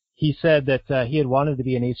 he said that he had wanted to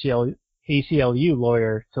be an ACLU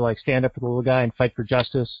lawyer to like stand up for the little guy and fight for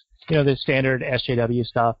justice. The standard SJW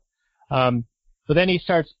stuff. But then he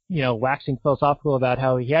starts, waxing philosophical about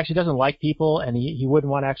how he actually doesn't like people, and he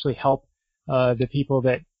wouldn't want to actually help the people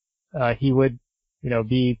that he would,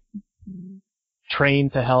 be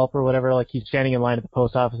trained to help or whatever. Like he's standing in line at the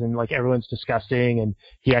post office, and like everyone's disgusting, and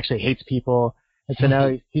he actually hates people. And so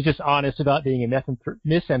now he's just honest about being a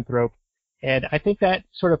misanthrope. And I think that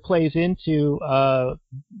sort of plays into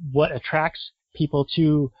what attracts people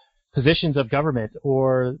to positions of government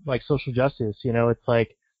or like social justice. It's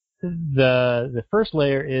like the first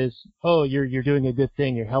layer is, oh, you're doing a good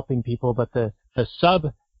thing, you're helping people, but the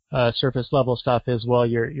surface level stuff is, well,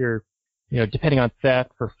 you're depending on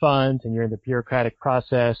theft for funds, and you're in the bureaucratic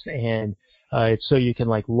process, and it's so you can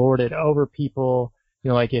like lord it over people.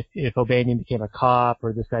 Like if O'Banion became a cop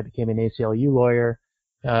or this guy became an ACLU lawyer,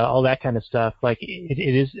 all that kind of stuff. Like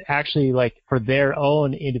it is actually like for their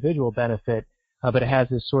own individual benefit, but it has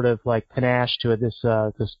this sort of like panache to it,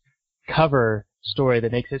 this cover story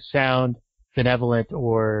that makes it sound benevolent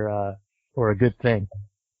or a good thing.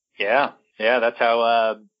 Yeah, that's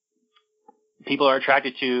how people are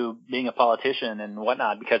attracted to being a politician and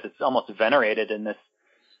whatnot, because it's almost venerated in this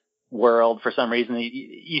world for some reason.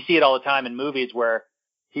 You see it all the time in movies where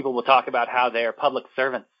people will talk about how they are public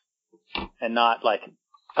servants and not like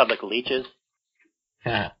public leeches.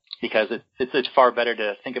 Because it's far better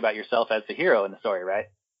to think about yourself as the hero in the story, right?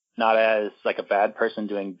 Not as like a bad person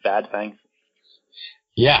doing bad things.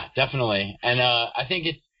 Yeah, definitely. And I think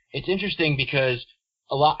it's interesting because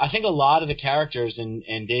a lot of the characters in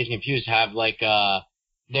Dazed and Confused have like well,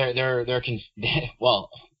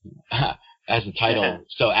 as the title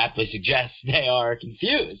so aptly suggests, they are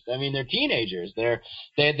confused. I mean, they're teenagers.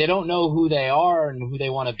 They don't know who they are and who they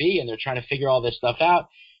want to be, and they're trying to figure all this stuff out.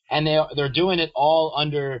 And they're doing it all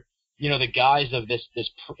under the guise of this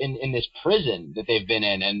in this prison that they've been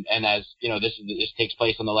in, and as this takes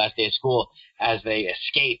place on the last day of school as they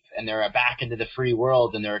escape and they're back into the free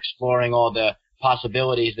world and they're exploring all the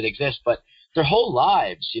possibilities that exist. But their whole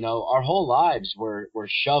lives, our whole lives were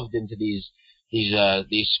shoved into these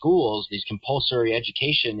schools, these compulsory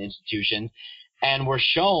education institutions, and we're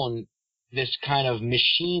shown this kind of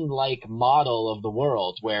machine-like model of the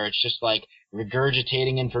world where it's just like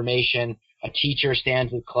regurgitating information. A teacher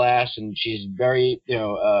stands in class and she's very,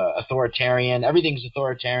 authoritarian. Everything's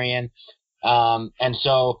authoritarian. And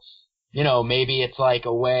so, maybe it's like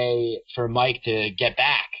a way for Mike to get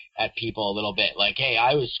back at people a little bit. Like, hey,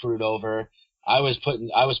 I was screwed over. I was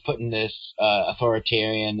put in this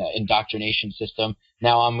authoritarian indoctrination system.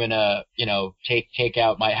 Now I'm gonna, take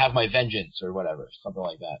out have my vengeance or whatever, something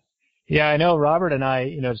like that. Yeah, I know Robert and I,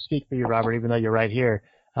 to speak for you, Robert, even though you're right here,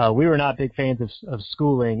 we were not big fans of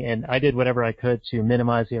schooling, and I did whatever I could to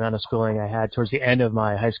minimize the amount of schooling I had towards the end of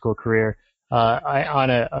my high school career. on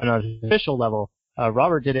an official level.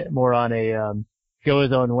 Robert did it more on a go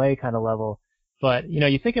his own way kind of level. But, you know,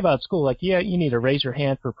 you think about school, like, yeah, you need to raise your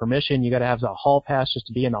hand for permission. You got to have the hall pass just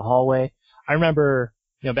to be in the hallway. I remember,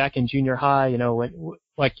 you know, back in junior high, you know, when,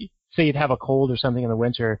 like, say you'd have a cold or something in the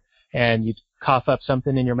winter and you'd cough up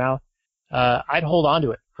something in your mouth. I'd hold on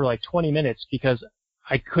to it for like 20 minutes because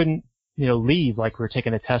I couldn't, you know, leave like we're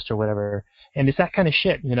taking a test or whatever. And it's that kind of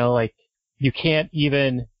shit, you know, like you can't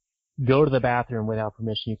even go to the bathroom without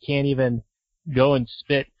permission. You can't even go and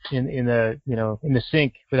spit in the, you know, in the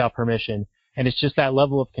sink without permission. And it's just that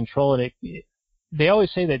level of control. And they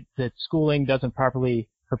always say that schooling doesn't properly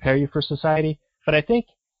prepare you for society, but I think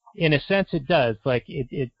in a sense it does. Like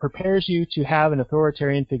it prepares you to have an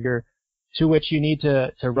authoritarian figure to which you need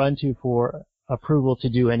to run to for approval to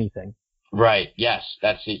do anything. Right. Yes.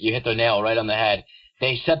 That's it. You hit the nail right on the head.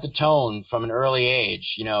 They set the tone from an early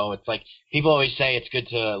age. You know, it's like people always say it's good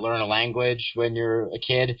to learn a language when you're a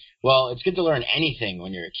kid. Well, it's good to learn anything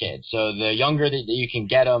when you're a kid. So the younger that you can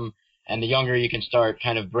get them and the younger you can start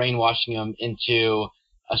kind of brainwashing them into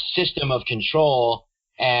a system of control.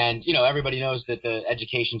 And, you know, everybody knows that the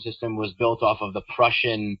education system was built off of the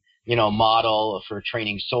Prussian, you know, model for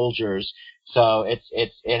training soldiers. So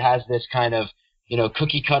it has this kind of, you know,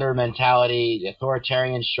 cookie cutter mentality,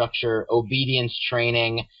 authoritarian structure, obedience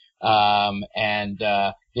training, and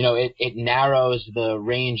you know, it narrows the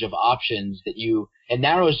range of options it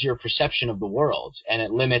narrows your perception of the world, and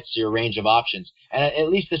it limits your range of options. And at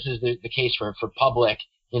least this is the case for public,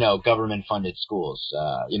 you know, government funded schools,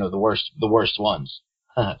 you know, the worst ones.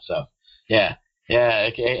 So, yeah.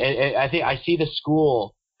 I think I see the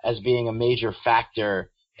school as being a major factor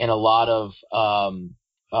in a lot of,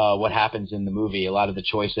 what happens in the movie, a lot of the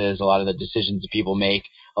choices, a lot of the decisions that people make,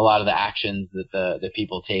 a lot of the actions that the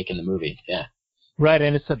people take in the movie. Yeah. Right.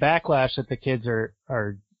 And it's the backlash that the kids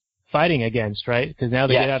are fighting against, right? Because now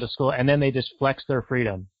they get out of school and then they just flex their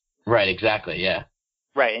freedom. Right. Exactly. Yeah.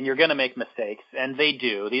 Right. And you're going to make mistakes. And they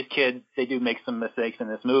do. These kids, they do make some mistakes in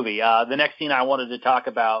this movie. The next scene I wanted to talk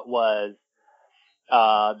about was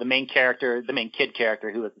the main kid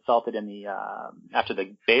character who was assaulted in the after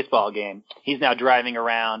the baseball game. He's now driving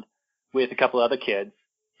around with a couple other kids,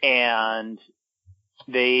 and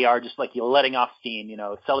they are just like letting off steam, you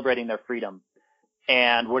know, celebrating their freedom.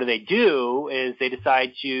 And what do? Is they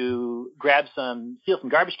decide to steal some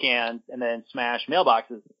garbage cans and then smash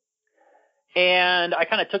mailboxes. And I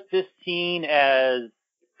kind of took this scene as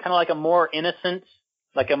kind of like a more innocent,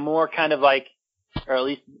 like a more kind of like, or at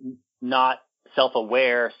least not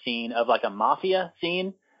self-aware scene of like a mafia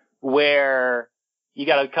scene where you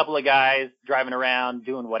got a couple of guys driving around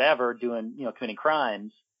doing whatever, committing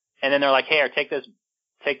crimes. And then they're like, hey,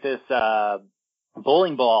 take this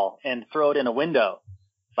bowling ball and throw it in a window.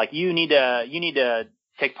 Like you need to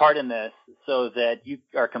take part in this so that you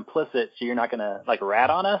are complicit, so you're not going to like rat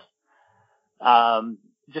on us.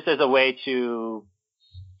 Just as a way to,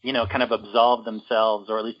 you know, kind of absolve themselves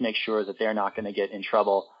or at least make sure that they're not going to get in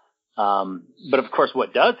trouble. But of course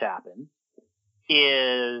what does happen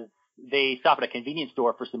is they stop at a convenience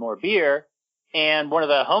store for some more beer, and one of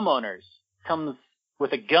the homeowners comes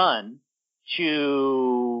with a gun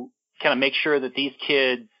to kind of make sure that these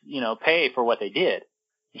kids, you know, pay for what they did.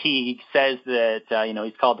 He says that, you know,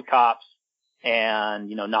 he's called the cops and,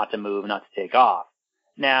 you know, not to move, not to take off.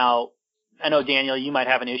 Now, I know, Daniel, you might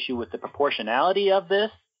have an issue with the proportionality of this,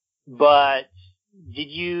 but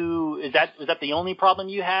was that the only problem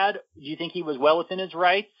you had? Do you think he was well within his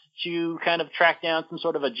rights to kind of track down some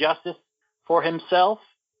sort of a justice for himself?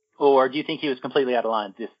 Or do you think he was completely out of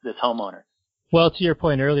line, this homeowner? Well, to your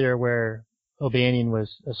point earlier where O'Banion was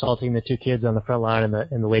assaulting the two kids on the front line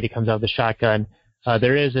and the lady comes out with a shotgun,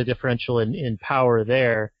 there is a differential in power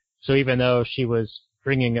there. So even though she was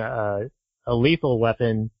bringing a lethal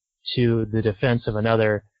weapon to the defense of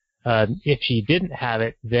another, if she didn't have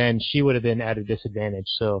it, then she would have been at a disadvantage.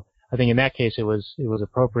 So I think in that case it was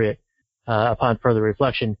appropriate upon further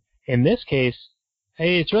reflection. In this case,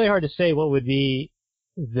 it's really hard to say what would be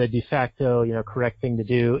the de facto, you know, correct thing to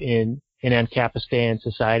do in Ancapistan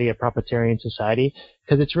society, a proprietarian society,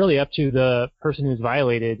 because it's really up to the person who's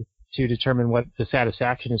violated to determine what the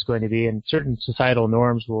satisfaction is going to be, and certain societal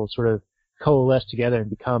norms will sort of coalesce together and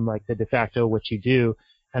become like the de facto what you do.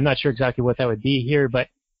 I'm not sure exactly what that would be here, but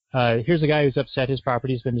here's a guy who's upset his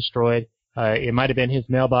property's been destroyed. It might have been his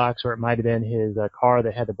mailbox or it might have been his car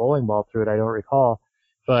that had the bowling ball through it. I don't recall.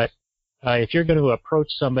 But if you're going to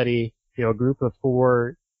approach somebody, you know, a group of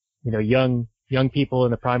 4, you know, young people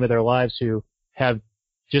in the prime of their lives who have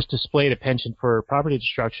just displayed a penchant for property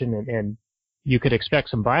destruction, and you could expect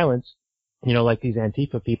some violence, you know, like these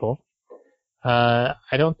Antifa people.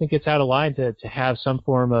 I don't think it's out of line to have some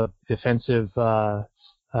form of defensive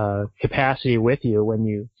capacity with you when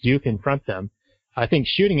you do confront them. I think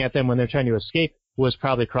shooting at them when they're trying to escape was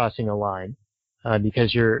probably crossing a line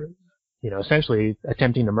because you're, essentially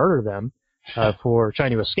attempting to murder them for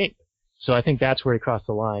trying to escape. So I think that's where he crossed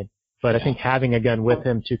the line. But I think having a gun with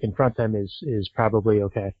him to confront them is probably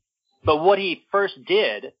okay. But what he first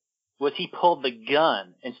did was he pulled the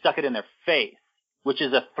gun and stuck it in their face, which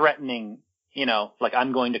is a threatening, like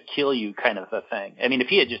I'm going to kill you kind of a thing. I mean, if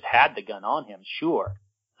he had just had the gun on him, sure,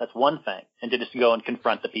 that's one thing. And to just go and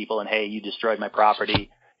confront the people and, hey, you destroyed my property.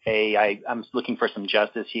 Hey, I'm looking for some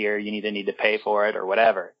justice here. You either need to pay for it or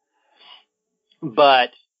whatever. But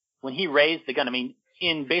when he raised the gun, I mean,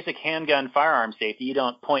 in basic handgun firearm safety, you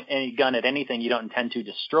don't point any gun at anything you don't intend to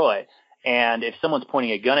destroy. And if someone's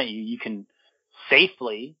pointing a gun at you, you can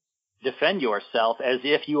safely defend yourself as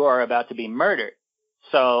if you are about to be murdered.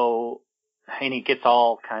 So, and it gets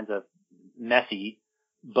all kinds of messy,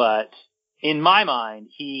 but in my mind,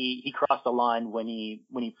 he crossed the line when he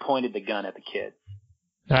pointed the gun at the kid.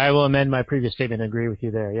 I will amend my previous statement and agree with you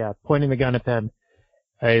there. Yeah, pointing the gun at them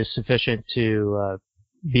is sufficient to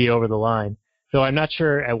be over the line. Though I'm not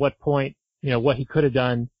sure at what point, what he could have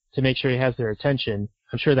done to make sure he has their attention.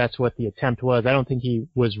 I'm sure that's what the attempt was. I don't think he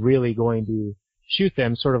was really going to shoot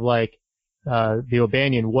them, sort of like the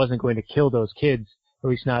O'Banion wasn't going to kill those kids, or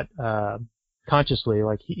at least not consciously,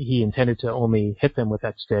 like he intended to only hit them with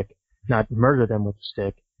that stick, not murder them with the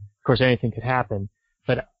stick. Of course, anything could happen.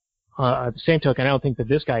 But at the same token, I don't think that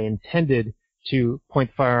this guy intended to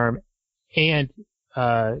point the firearm and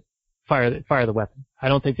fire the weapon. I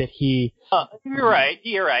don't think that he... You're right.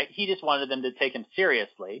 He just wanted them to take him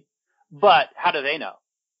seriously. But how do they know?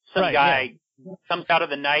 Some guy comes out of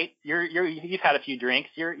the night. You've had a few drinks.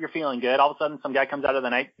 You're feeling good. All of a sudden, some guy comes out of the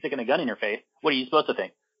night sticking a gun in your face. What are you supposed to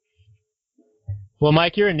think? Well,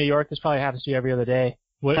 Mike, you're in New York. This probably happens to you every other day.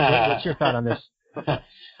 What's your thought on this?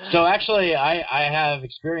 So actually, I have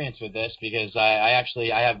experience with this because I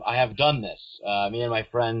have done this. Me and my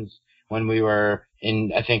friends, when we were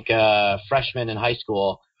in, I think, freshmen in high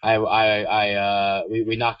school,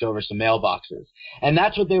 we knocked over some mailboxes, and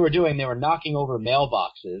that's what they were doing. They were knocking over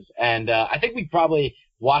mailboxes, and I think we probably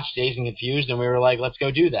watched Dazed and Confused, and we were like, let's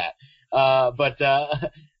go do that. But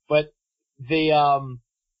I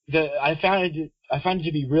found it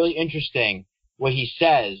to be really interesting what he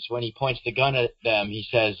says when he points the gun at them. He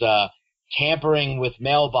says, tampering with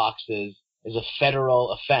mailboxes is a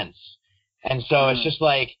federal offense. And so it's just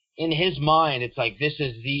like, in his mind, it's like, this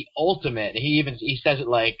is the ultimate. He says it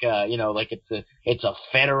like, like it's a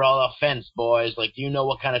federal offense, boys. Like, do you know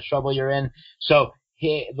what kind of trouble you're in? So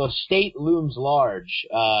the state looms large,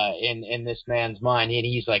 in this man's mind. And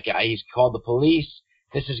he's like, he's called the police.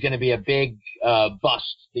 This is going to be a big,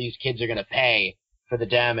 bust. These kids are going to pay for the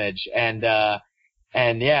damage.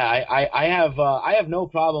 And yeah, I have no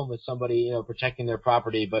problem with somebody, protecting their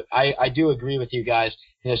property, but I do agree with you guys.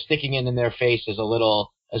 Sticking it in their face is a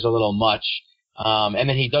little much. And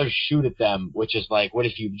then he does shoot at them, which is like, what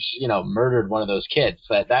if you murdered one of those kids?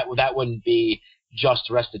 That wouldn't be just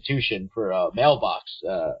restitution for a mailbox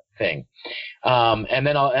thing. And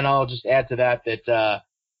then I'll just add to that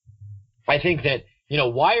I think that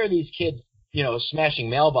why are these kids smashing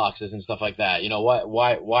mailboxes and stuff like that?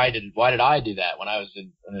 Why did I do that when I was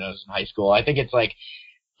in high school? I think it's like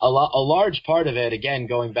a large part of it, again,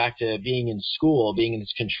 going back to being in school, being in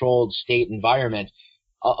this controlled state environment.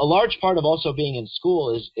 A large part of also being in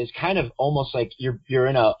school is kind of almost like you're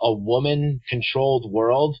in a woman-controlled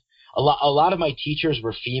world. A lot of my teachers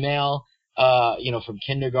were female, from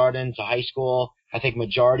kindergarten to high school. I think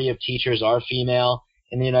majority of teachers are female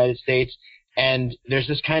in the United States. And there's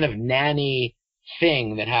this kind of nanny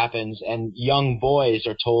thing that happens, and young boys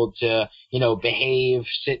are told to, behave,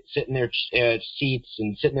 sit in their seats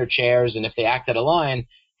and sit in their chairs, and if they act out of line,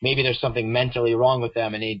 maybe there's something mentally wrong with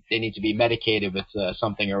them and they need to be medicated with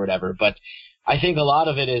something or whatever. But I think a lot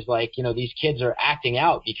of it is like, these kids are acting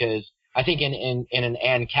out because I think in an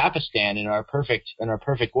Ancapistan, in our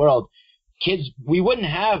perfect world, we wouldn't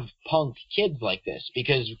have punk kids like this,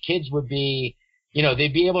 because kids would be,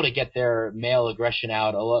 they'd be able to get their male aggression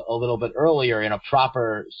out a little bit earlier in a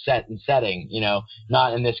proper setting,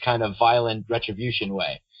 not in this kind of violent retribution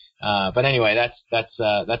way. But anyway,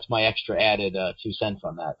 that's my extra added 2 cents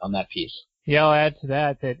on that piece. Yeah, I'll add to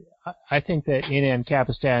that I think that in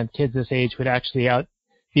Ancapistan, kids this age would actually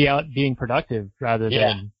be out being productive rather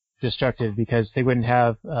than destructive, because they wouldn't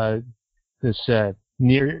have this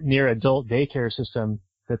near adult daycare system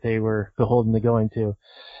that they were beholden to going to.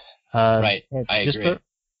 Right, I just agree.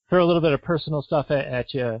 Throw a little bit of personal stuff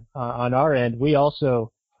at you on our end. We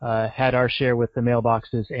also had our share with the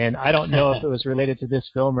mailboxes, and I don't know if it was related to this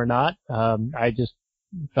film or not. I just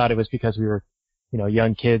thought it was because we were,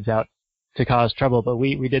 young kids out to cause trouble, but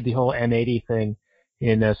we did the whole M80 thing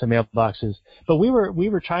in some mailboxes. But we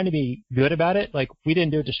were trying to be good about it. Like, we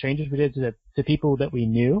didn't do it to strangers, we did it to people that we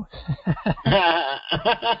knew.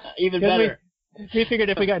 Even better. We figured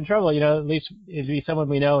if we got in trouble, at least it'd be someone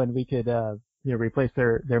we know, and we could, replace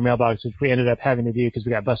their mailbox, which we ended up having to do because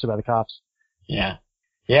we got busted by the cops. Yeah.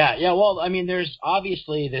 Well, I mean, there's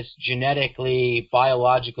obviously this genetically,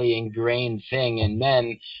 biologically ingrained thing in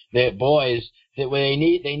men, that boys, that they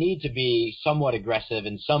need to be somewhat aggressive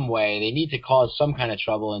in some way. They need to cause some kind of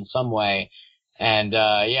trouble in some way. And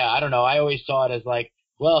I don't know. I always saw it as like,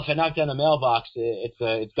 well, if I knock down the mailbox,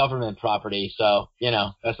 it's government property, so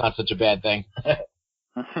that's not such a bad thing.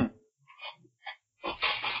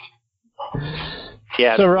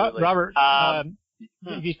 Yeah. So, Robert,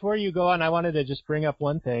 before you go on, I wanted to just bring up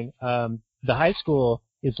one thing. The high school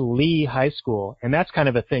is Lee High School, and that's kind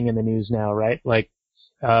of a thing in the news now, right? Like,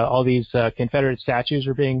 all these Confederate statues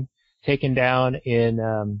are being taken down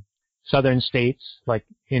in southern states, like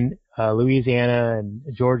in Louisiana and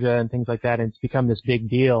Georgia and things like that, and it's become this big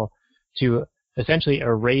deal to essentially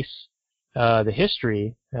erase the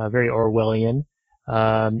history, very Orwellian,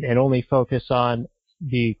 and only focus on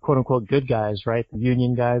the quote-unquote good guys, right? The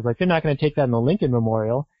Union guys. Like, they're not going to take that in the Lincoln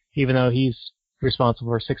Memorial, even though he's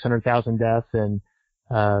responsible for 600,000 deaths. And,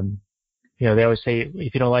 they always say,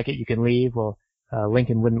 if you don't like it, you can leave. Well,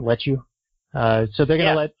 Lincoln wouldn't let you. So they're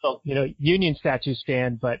going to let, Union statues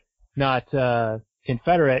stand, but not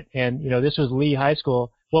Confederate. And, this was Lee High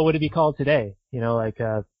School. What would it be called today?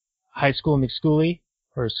 High School McSchooly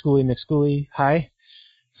or Schooly McSchooly High?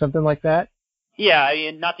 Something like that? Yeah, I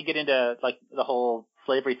mean, not to get into, like, the whole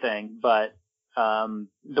slavery thing, but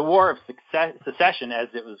the War of Secession, as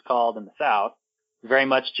it was called in the South, very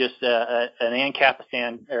much just an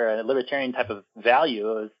Ancapistan or a libertarian type of value.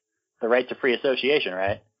 It was the right to free association,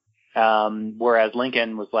 right? Whereas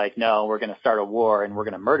Lincoln was like, no, we're going to start a war and we're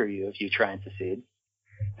going to murder you if you try and secede.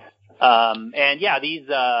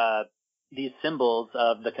 These symbols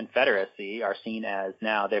of the Confederacy are seen as,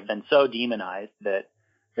 now they've been so demonized that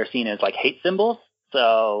they're seen as like hate symbols.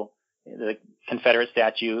 So the Confederate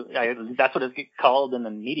statue, that's what it's called in the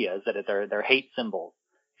media, is that they're hate symbols.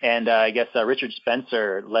 And I guess Richard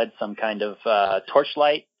Spencer led some kind of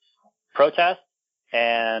torchlight protest.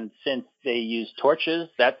 And since they use torches,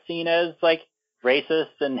 that's seen as like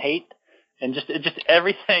racist and hate. And just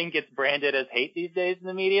everything gets branded as hate these days in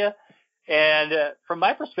the media. And from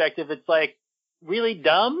my perspective, it's like really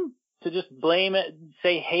dumb to just blame it,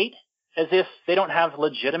 say hate, as if they don't have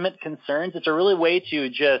legitimate concerns. It's a really way to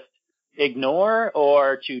just ignore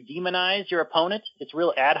or to demonize your opponent. It's a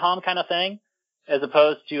real ad hom kind of thing, as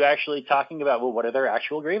opposed to actually talking about, well, what are their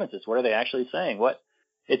actual grievances? What are they actually saying?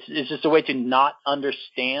 It's just a way to not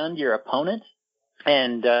understand your opponent.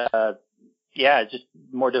 And, it's just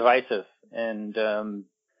more divisive. And,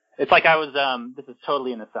 it's like I was, this is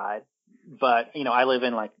totally an aside, but, I live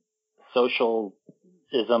in like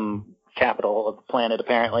socialism capital of the planet,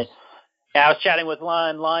 apparently. And I was chatting with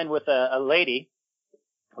line with a lady,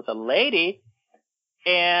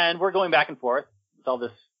 and we're going back and forth with all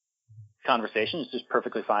this conversation. It's just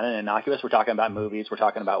perfectly fine and innocuous. We're talking about movies. We're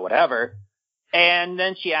talking about whatever. And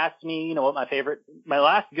then she asked me, what my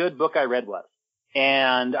last good book I read was.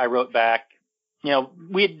 And I wrote back,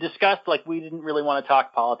 we had discussed, like, we didn't really want to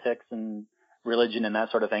talk politics and religion and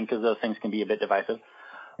that sort of thing, because those things can be a bit divisive.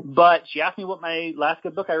 But she asked me what my last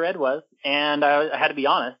good book I read was, and I had to be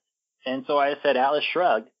honest. And so I said Atlas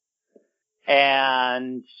Shrugged.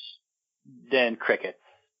 And then crickets.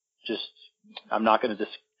 Just, I'm not going to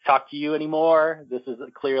just talk to you anymore. This is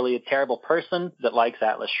clearly a terrible person that likes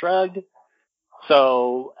Atlas Shrugged.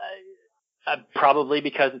 So, probably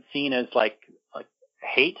because it's seen as like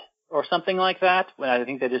hate or something like that, when I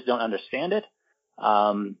think they just don't understand it.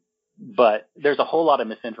 But there's a whole lot of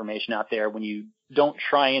misinformation out there when you don't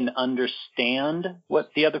try and understand what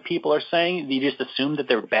the other people are saying. You just assume that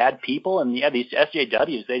they're bad people. And these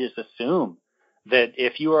SJWs, they just assume that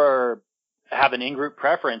if you have an in-group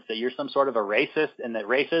preference, that you're some sort of a racist, and that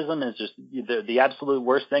racism is just the absolute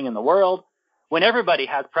worst thing in the world, when everybody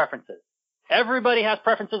has preferences. Everybody has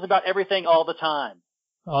preferences about everything all the time.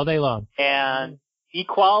 All day long. And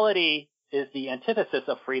equality is the antithesis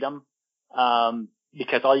of freedom,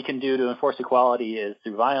 because all you can do to enforce equality is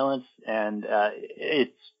through violence, and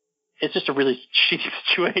it's just a really shitty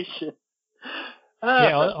situation.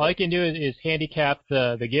 All you can do is handicap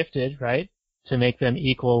the gifted, right, to make them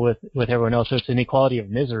equal with everyone else. So it's an equality of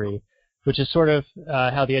misery. which is sort of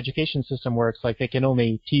how the education system works. Like they can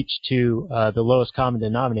only teach to the lowest common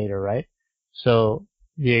denominator, right? So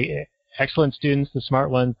the excellent students, the smart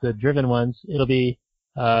ones, the driven ones, it'll be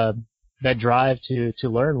that drive to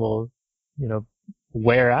learn will,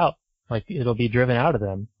 wear out. Like it'll be driven out of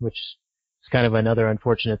them, which is kind of another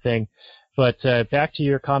unfortunate thing. But back to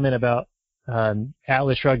your comment about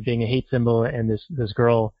Atlas Shrugged being a hate symbol and this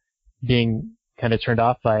girl being kind of turned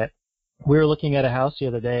off by it. We were looking at a house the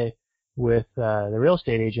other day with the real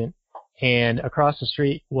estate agent, and across the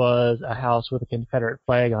street was a house with a Confederate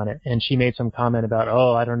flag on it. And she made some comment about,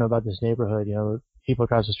 oh, I don't know about this neighborhood. People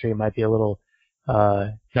across the street might be a little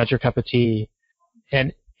not your cup of tea.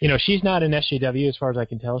 And she's not an SJW as far as I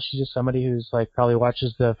can tell. She's just somebody who's like probably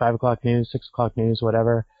watches the 5 o'clock news, 6 o'clock news,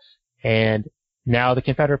 whatever. And now the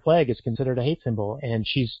Confederate flag is considered a hate symbol, and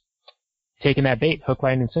she's taken that bait, hook,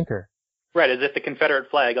 line, and sinker. Right, as if the Confederate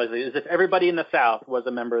flag, as if everybody in the South was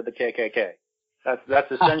a member of the KKK. That's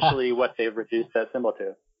essentially what they've reduced that symbol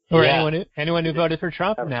to. Or anyone who voted for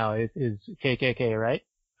Trump now is KKK, right?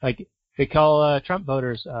 Like they call Trump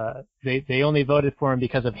voters, they only voted for him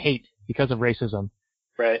because of hate, because of racism.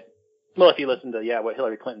 Right. Well, if you listen to what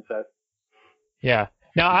Hillary Clinton says. Yeah.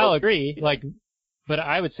 Now I'll agree, but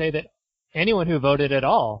I would say that anyone who voted at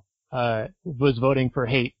all was voting for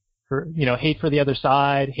hate. Hate for the other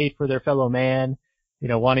side, hate for their fellow man,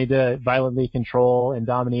 wanting to violently control and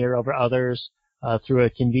domineer over others through a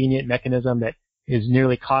convenient mechanism that is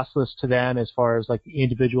nearly costless to them as far as like the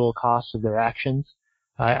individual costs of their actions.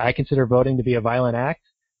 I consider voting to be a violent act,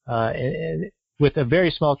 and with a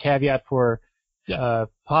very small caveat for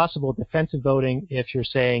possible defensive voting if you're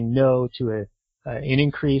saying no to an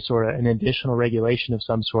increase or an additional regulation of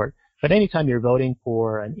some sort. But anytime you're voting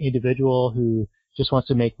for an individual who just wants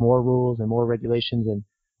to make more rules and more regulations and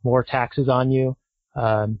more taxes on you,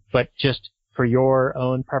 but just for your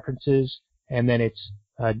own preferences, and then it's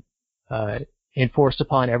enforced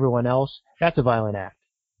upon everyone else, that's a violent act.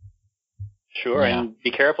 Sure, yeah. And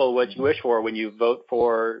be careful what you wish for when you vote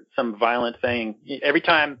for some violent thing. Every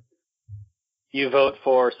time you vote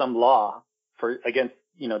for some law to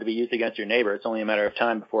be used against your neighbor, it's only a matter of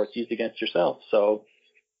time before it's used against yourself. So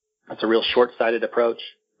that's a real short-sighted approach.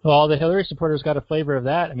 Well, all the Hillary supporters got a flavor of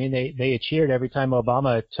that. I mean, they cheered every time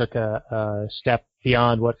Obama took a step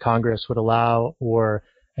beyond what Congress would allow or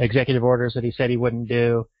executive orders that he said he wouldn't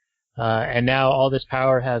do. And now all this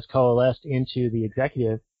power has coalesced into the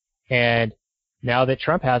executive. And now that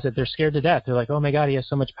Trump has it, they're scared to death. They're like, oh my God, he has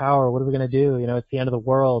so much power. What are we going to do? It's the end of the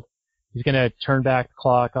world. He's going to turn back the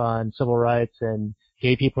clock on civil rights, and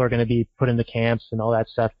gay people are going to be put into camps and all that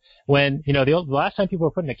stuff. When, the last time people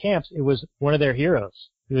were put into camps, it was one of their heroes.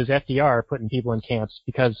 It was FDR putting people in camps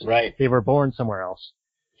because they were born somewhere else.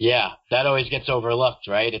 Yeah, that always gets overlooked,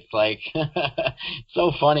 right? It's like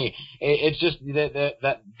so funny. It's just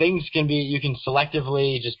that things can be, you can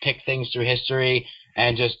selectively just pick things through history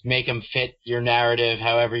and just make them fit your narrative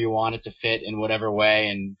however you want it to fit in whatever way,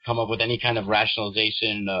 and come up with any kind of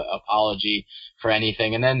rationalization, apology for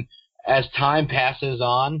anything. And then as time passes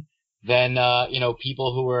on, then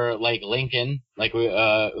people who were like Lincoln, I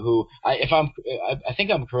think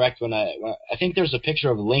I'm correct when I think there's a picture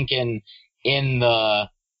of Lincoln in the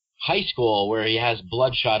high school where he has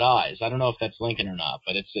bloodshot eyes. I don't know if that's Lincoln or not,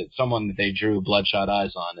 but it's someone that they drew bloodshot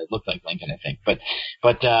eyes on. It looked like Lincoln, I think.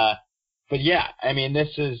 But yeah, I mean,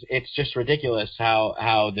 it's just ridiculous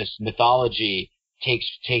how this mythology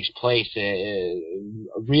takes place.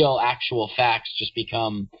 Real actual facts just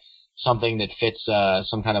become something that fits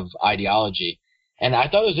some kind of ideology. And I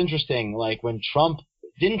thought it was interesting, like when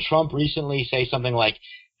didn't Trump recently say something like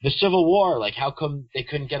the Civil War, like how come they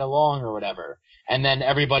couldn't get along or whatever? And then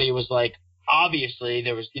everybody was like, obviously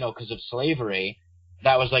there was, because of slavery,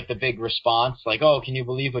 that was like the big response, like, oh, can you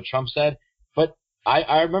believe what Trump said? But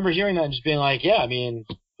I remember hearing that and just being like, yeah, I mean,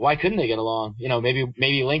 why couldn't they get along?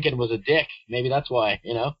 Maybe Lincoln was a dick. Maybe that's why,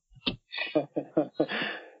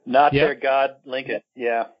 Not their God, Lincoln.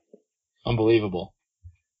 Yeah. Unbelievable.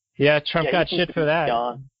 Yeah, Trump got shit for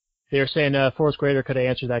that. They were saying a fourth grader could have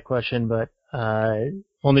answered that question, but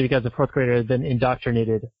only because the fourth grader had been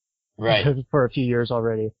indoctrinated for a few years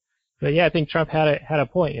already. But yeah, I think Trump had a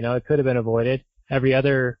point. It could have been avoided. Every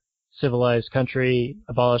other civilized country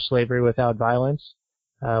abolished slavery without violence.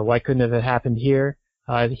 Why couldn't it have happened here?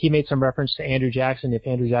 He made some reference to Andrew Jackson. If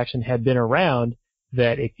Andrew Jackson had been around,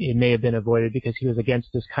 that it may have been avoided because he was against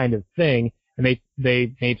this kind of thing. And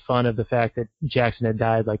they made fun of the fact that Jackson had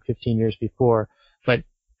died like 15 years before. But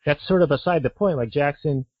that's sort of beside the point. Like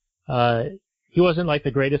Jackson, he wasn't like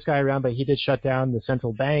the greatest guy around, but he did shut down the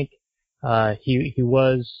central bank. He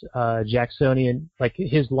was Jacksonian, like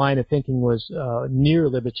his line of thinking was near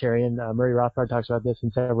libertarian. Murray Rothbard talks about this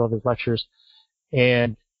in several of his lectures,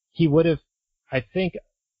 and he would have, I think,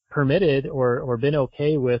 permitted or been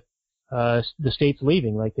okay with the states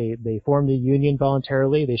leaving. Like they formed a union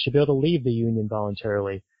voluntarily, they should be able to leave the union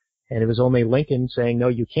voluntarily. And it was only Lincoln saying, no,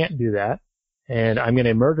 you can't do that, and I'm going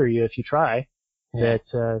to murder you if you try. Yeah.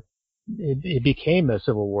 That it became a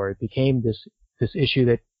civil war. It became this issue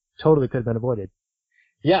that totally could have been avoided.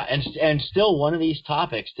 Yeah, and still one of these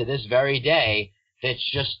topics to this very day that's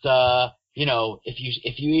just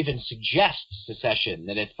if you even suggest secession,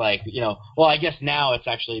 that it's like, well, I guess now it's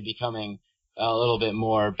actually becoming a little bit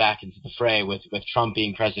more back into the fray with Trump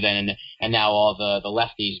being president and now all the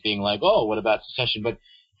lefties being like, oh, what about secession? But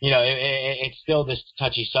it's still this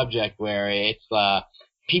touchy subject where it's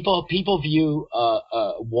people view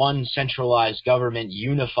one centralized government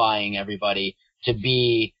unifying everybody to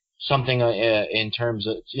be something in terms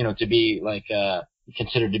of to be like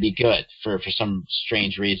considered to be good for some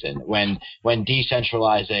strange reason when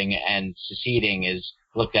decentralizing and seceding is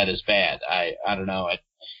looked at as bad. I don't know,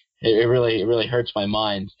 it really hurts my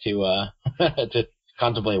mind to to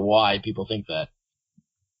contemplate why people think that.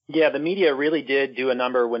 Yeah, the media really did do a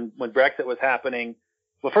number when Brexit was happening.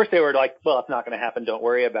 Well, first they were like, well, it's not going to happen, don't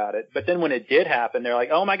worry about it. But then when it did happen, they're like,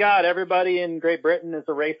 oh my God, everybody in Great Britain is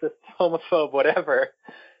a racist, homophobe, whatever.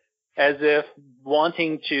 As if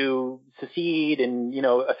wanting to secede and,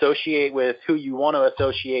 associate with who you want to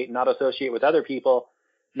associate, not associate with other people,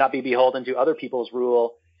 not be beholden to other people's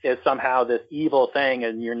rule is somehow this evil thing,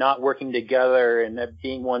 and you're not working together and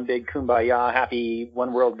being one big kumbaya, happy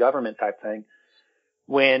one world government type thing.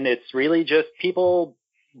 When it's really just people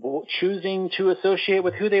choosing to associate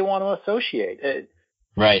with who they want to associate.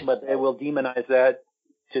 Right. But they will demonize that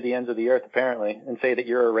to the ends of the earth, apparently, and say that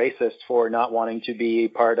you're a racist for not wanting to be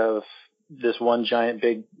part of this one giant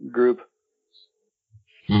big group.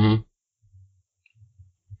 Mm-hmm.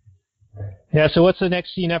 Yeah, so what's the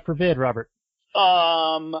next scene up for bid, Robert?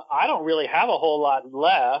 I don't really have a whole lot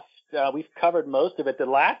left. We've covered most of it. The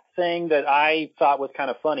last thing that I thought was kind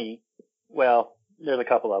of funny, well, there's a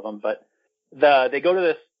couple of them, but they go to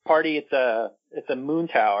this party, it's a moon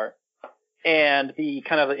tower, and the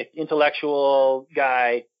kind of intellectual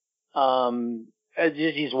guy, as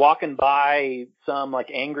he's walking by some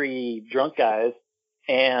like angry drunk guys,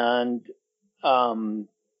 and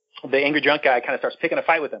the angry drunk guy kind of starts picking a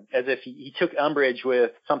fight with him, as if he took umbrage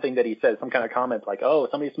with something that he said, some kind of comment like, oh,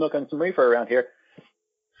 somebody's smoking some reefer around here.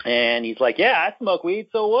 And he's like, yeah, I smoke weed,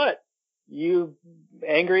 so what? You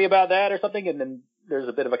angry about that or something? And then there's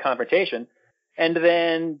a bit of a confrontation. And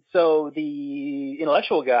then, so the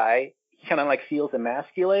intellectual guy, he kind of like feels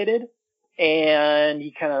emasculated, and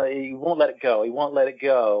he won't let it go. He won't let it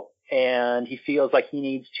go. And he feels like he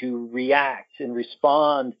needs to react and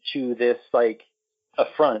respond to this like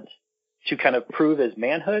affront to kind of prove his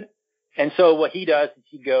manhood. And so what he does is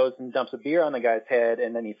he goes and dumps a beer on the guy's head,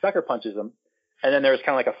 and then he sucker punches him. And then there's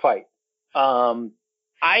kind of like a fight. I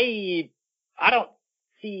don't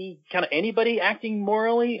see kind of anybody acting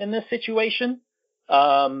morally in this situation.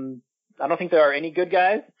 I don't think there are any good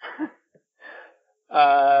guys.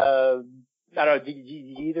 I don't know. Do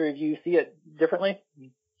either of you see it differently?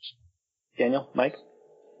 Daniel, Mike?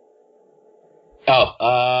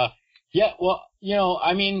 Yeah, well,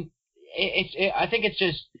 I mean, I think it's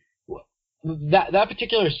just that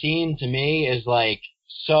particular scene to me is like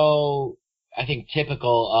so, I think,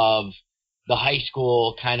 typical of the high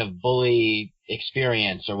school kind of bully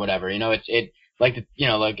experience or whatever. It's like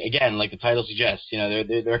the title suggests,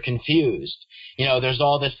 they're confused. There's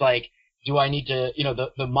all this like, do I need to,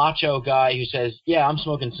 the macho guy who says, yeah, I'm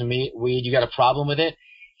smoking some weed, you got a problem with it?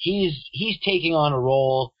 He's taking on a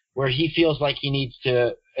role where he feels like he needs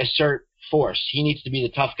to assert force. He needs to be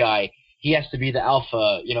the tough guy. He has to be the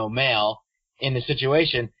alpha, male in the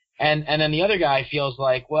situation. And then the other guy feels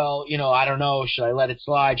like, well, I don't know, should I let it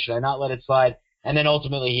slide? Should I not let it slide? And then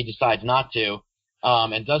ultimately he decides not to,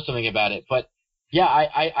 and does something about it. But yeah,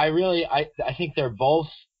 I think they're both,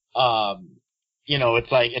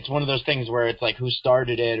 it's like, it's one of those things where it's like, who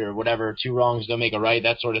started it or whatever, two wrongs don't make a right,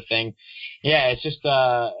 that sort of thing. Yeah, it's just,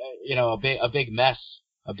 a big mess,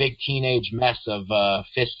 a big teenage mess of,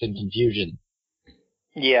 fists and confusion.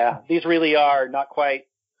 Yeah, these really are not quite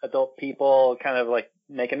adult people, kind of like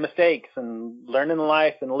making mistakes and learning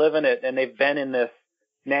life and living it. And they've been in this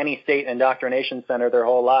nanny state indoctrination center their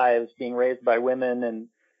whole lives, being raised by women and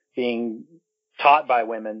being taught by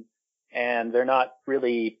women. And they're not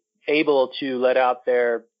really able to let out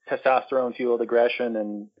their testosterone-fueled aggression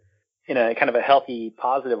and in a kind of a healthy,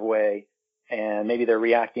 positive way. And maybe they're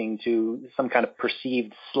reacting to some kind of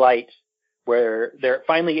perceived slight where they're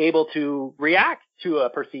finally able to react to a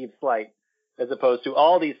perceived slight, as opposed to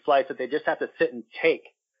all these slights that they just have to sit and take.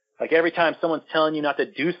 Like every time someone's telling you not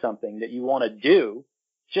to do something that you want to do,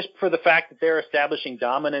 just for the fact that they're establishing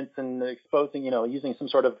dominance and exposing, using some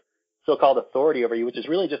sort of so-called authority over you, which is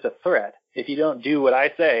really just a threat. If you don't do what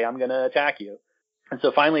I say, I'm going to attack you. And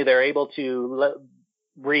so finally they're able to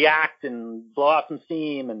react and blow off some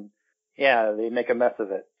steam, and they make a mess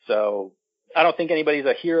of it. So I don't think anybody's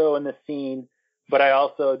a hero in this scene, but I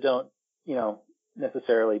also don't,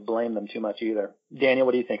 necessarily blame them too much either. Daniel,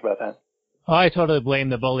 what do you think about that? Oh, I totally blame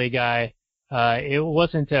the bully guy. It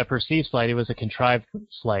wasn't a perceived slight; it was a contrived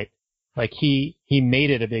slight. Like he made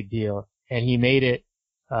it a big deal, and he made it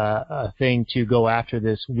a thing to go after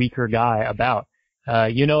this weaker guy about.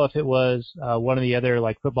 If it was one of the other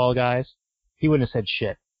like football guys, he wouldn't have said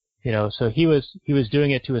shit. So he was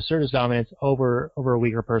doing it to assert his dominance over a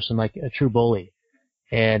weaker person, like a true bully.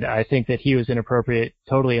 And I think that he was inappropriate,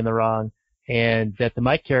 totally in the wrong, and that the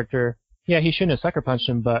Mike character, he shouldn't have sucker punched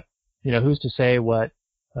him, but who's to say what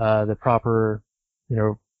the proper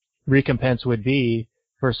recompense would be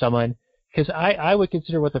for someone? Because I would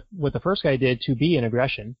consider what the first guy did to be an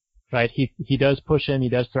aggression, right? He does push him, he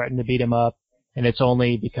does threaten to beat him up, and it's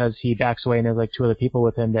only because he backs away and there's like two other people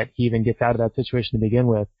with him that he even gets out of that situation to begin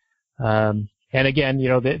with. And again,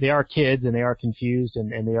 they are kids and they are confused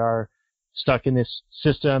and they are stuck in this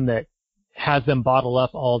system that has them bottled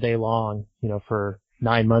up all day long, for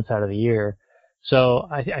 9 months out of the year. So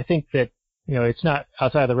I think that, it's not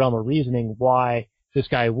outside of the realm of reasoning why this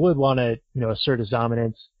guy would want to, assert his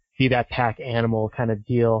dominance, be that pack animal kind of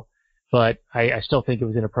deal. But I still think it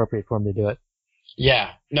was inappropriate for him to do it.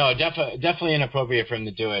 Yeah, no, definitely inappropriate for him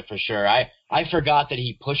to do it for sure. I forgot that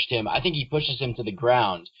he pushed him. I think he pushes him to the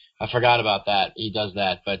ground. I forgot about that. He does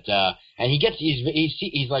that, but and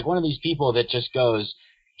he's like one of these people that just goes.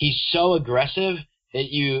 He's so aggressive that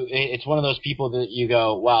it's one of those people that you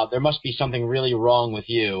go, wow, there must be something really wrong with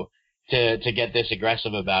you to get this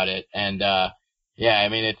aggressive about it. And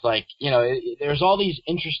it's like there's all these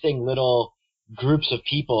interesting little groups of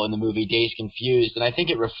people in the movie Dazed Confused, and I think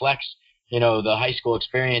it reflects the high school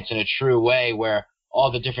experience in a true way, where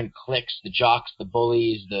all the different cliques, the jocks, the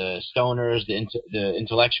bullies, the stoners, the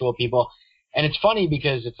intellectual people. And it's funny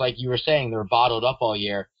because it's like you were saying, they're bottled up all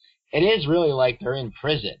year. It is really like they're in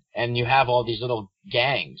prison, and you have all these little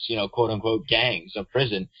gangs, quote unquote gangs of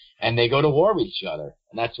prison, and they go to war with each other.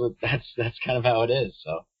 And that's kind of how it is.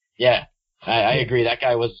 So yeah, I agree. That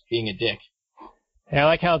guy was being a dick. Yeah, I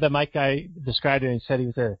like how the Mike guy described it and said he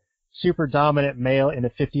was a super dominant male in a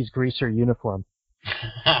 50s greaser uniform.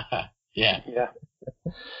 Yeah.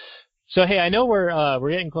 So hey, I know we're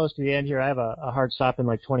getting close to the end here. I have a hard stop in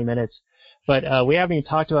like 20 minutes, but we haven't even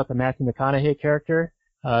talked about the Matthew McConaughey character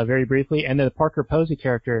very briefly, and then the Parker Posey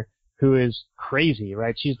character, who is crazy,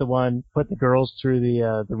 right? She's the one putting the girls through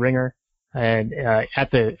the ringer, and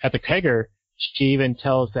at the kegger, she even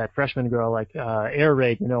tells that freshman girl like air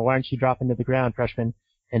raid, why aren't you dropping to the ground, freshman?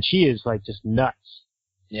 And she is like just nuts.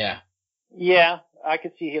 Yeah. Yeah, I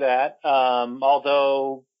could see that.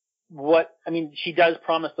 Although, she does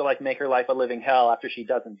promise to like make her life a living hell after she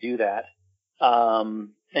doesn't do that.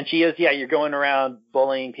 And she is, you're going around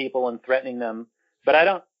bullying people and threatening them. But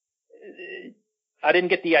I didn't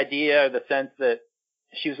get the idea or the sense that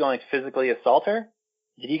she was going to physically assault her.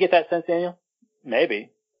 Did you get that sense, Daniel?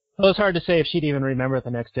 Maybe. Well, it's hard to say if she'd even remember it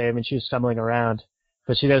the next day. I mean, she was stumbling around,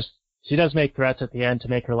 but she does make threats at the end to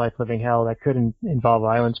make her life living hell. That could involve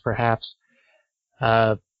violence, perhaps.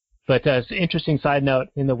 But as an interesting side note,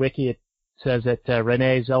 in the wiki it says that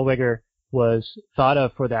Renee Zellweger was thought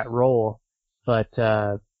of for that role, but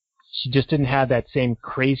she just didn't have that same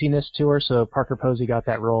craziness to her, so Parker Posey got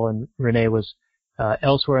that role, and Renee was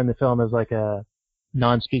elsewhere in the film as like a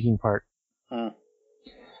non-speaking part.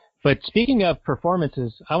 But speaking of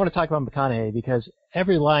performances, I want to talk about McConaughey because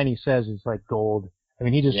every line he says is like gold. I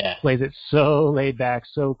mean, he just plays it so laid back,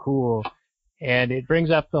 so cool. And it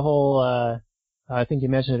brings up the whole, I think you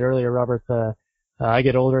mentioned it earlier, Robert, I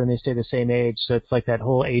get older and they stay the same age. So it's like that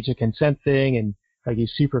whole age of consent thing, and like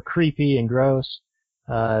he's super creepy and gross.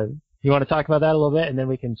 You want to talk about that a little bit, and then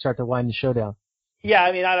we can start to wind the show down? Yeah,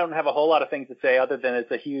 I mean, I don't have a whole lot of things to say other than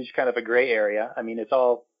it's a huge kind of a gray area. I mean,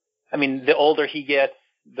 the older he gets,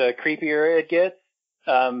 the creepier it gets.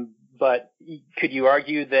 But could you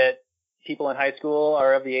argue that people in high school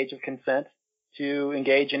are of the age of consent to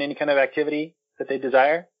engage in any kind of activity that they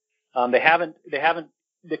desire? They haven't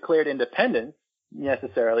declared independence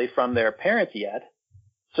necessarily from their parents yet.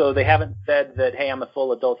 So they haven't said that, hey, I'm a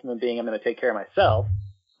full adult human being, I'm going to take care of myself,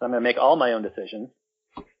 so I'm going to make all my own decisions.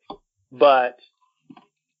 But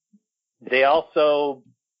they also,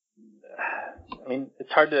 I mean,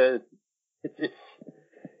 it's hard to.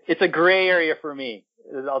 It's a gray area for me.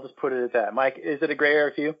 I'll just put it at that. Mike, is it a gray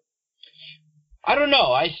area for you? I don't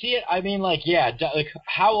know. I see it. I mean, like, yeah. Like,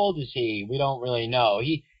 how old is he? We don't really know.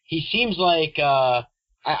 He seems like.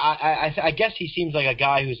 I guess he seems like a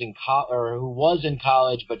guy who's in or who was in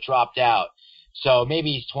college but dropped out. So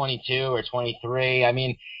maybe he's 22 or 23. I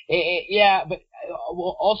mean, yeah. But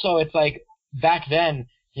also, it's like back then.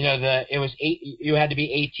 You know, you had to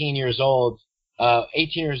be 18 years old.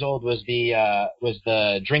 18 years old was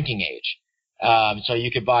the drinking age. So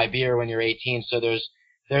you could buy beer when you're 18. So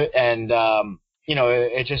you know,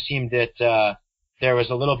 it just seemed that there was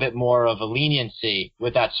a little bit more of a leniency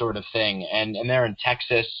with that sort of thing. And they're in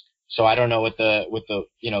Texas, so I don't know what the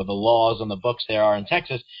you know, the laws on the books there are in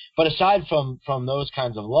Texas. But aside from those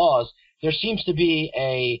kinds of laws, there seems to be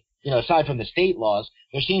aside from the state laws,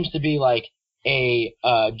 there seems to be like a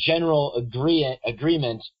general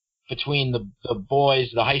agreement between the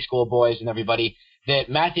boys, the high school boys and everybody, that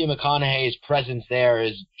Matthew McConaughey's presence there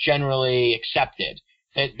is generally accepted.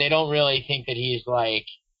 That they don't really think that he's like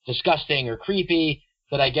disgusting or creepy,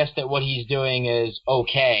 that I guess that what he's doing is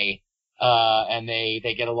okay, and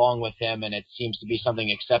they get along with him, and it seems to be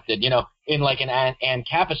something accepted. You know, in like an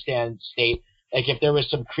Ancapistan state, like if there was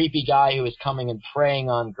some creepy guy who was coming and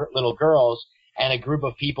preying on little girls, and a group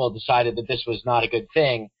of people decided that this was not a good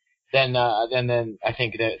thing, then I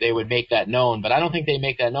think that they would make that known. But I don't think they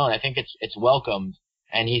make that known. I think it's welcomed,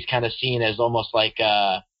 and he's kind of seen as almost like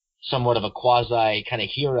somewhat of a quasi kind of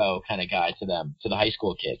hero kind of guy to them, to the high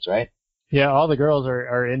school kids, right? Yeah, all the girls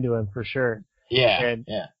are into him for sure. Yeah, and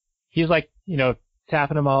yeah. He's like, you know,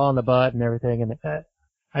 tapping them all on the butt and everything. And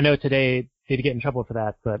I know today they'd get in trouble for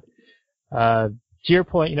that, but to your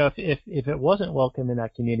point, you know, if it wasn't welcome in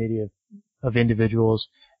that community of individuals,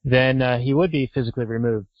 then he would be physically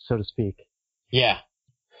removed, so to speak. Yeah.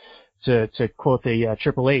 To quote the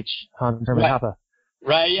Triple H, Hans Herman Hoppe.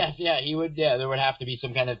 Right, yes, yeah, he would, yeah, there would have to be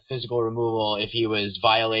some kind of physical removal if he was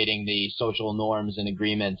violating the social norms and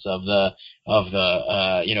agreements of the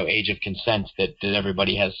you know, age of consent that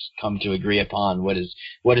everybody has come to agree upon what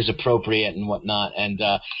is appropriate and what not. And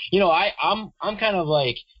you know, I'm kind of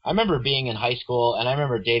like, I remember being in high school and I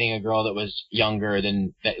remember dating a girl that was younger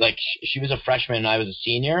than that, like she was a freshman and I was a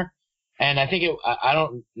senior. And I think I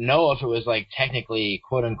don't know if it was like technically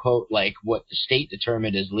quote unquote like what the state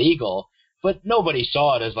determined is legal, but nobody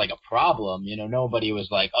saw it as like a problem, you know. Nobody was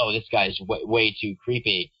like, "Oh, this guy's way too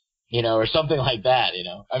creepy," you know, or something like that, you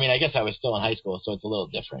know. I mean, I guess I was still in high school, so it's a little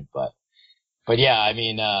different, but yeah, I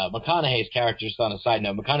mean, McConaughey's character, just on a side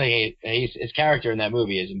note, his character in that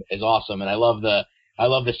movie is awesome, and I love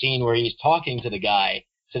the scene where he's talking to the guy,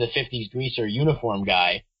 to the 50s greaser uniform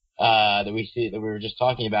guy that we were just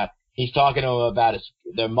talking about. He's talking to him about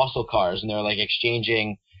their muscle cars, and they're like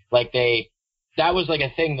exchanging, like that was like a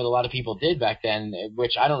thing that a lot of people did back then,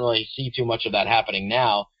 which I don't really see too much of that happening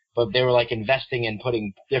now, but they were like investing in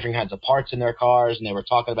putting different kinds of parts in their cars, and they were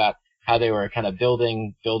talking about how they were kind of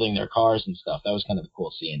building their cars and stuff. That was kind of a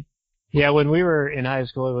cool scene. Yeah, when we were in high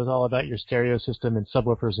school, it was all about your stereo system and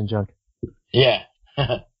subwoofers and junk. Yeah.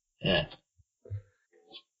 Yeah.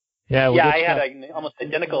 Yeah, I had an almost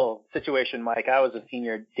identical situation, Mike. I was a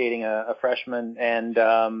senior dating a freshman,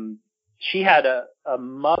 and she had a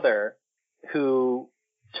mother who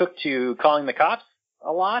took to calling the cops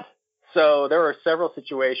a lot. So there were several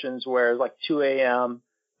situations where it was like 2 a.m.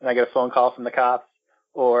 and I get a phone call from the cops,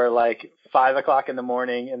 or like 5 o'clock in the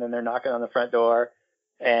morning, and then they're knocking on the front door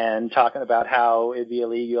and talking about how it'd be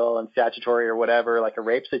illegal and statutory or whatever, like a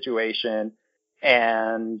rape situation.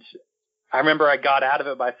 And I remember I got out of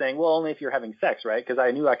it by saying, well, only if you're having sex, right? Because I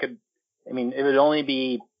knew it would only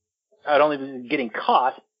be getting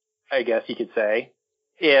caught, I guess you could say,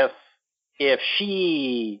 if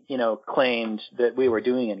she, you know, claimed that we were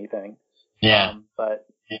doing anything. Yeah. But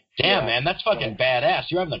damn, man, that's fucking badass.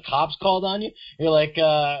 You're having the cops called on you. You're like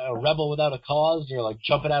a rebel without a cause. You're like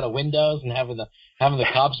jumping out of windows and having the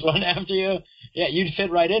cops run after you. Yeah, you'd fit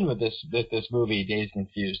right in with this movie, Dazed and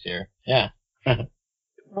Confused here. Yeah.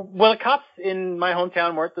 Well, the cops in my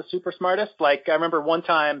hometown weren't the super smartest. Like, I remember one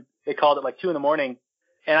time they called at like 2 a.m,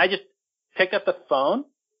 and I just picked up the phone,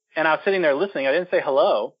 and I was sitting there listening. I didn't say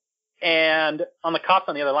hello. And on the cops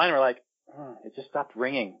on the other line were like, it just stopped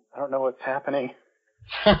ringing. I don't know what's happening.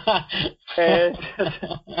 And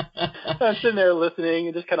I'm sitting there listening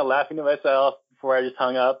and just kind of laughing to myself before I just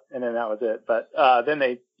hung up, and then that was it. But then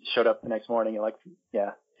they showed up the next morning and like,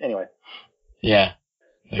 yeah. Anyway. Yeah.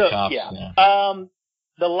 The cops, yeah.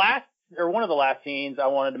 One of the last scenes I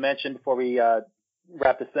wanted to mention before we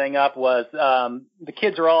wrap this thing up was the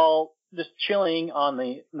kids are all just chilling on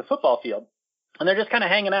the football field, and they're just kind of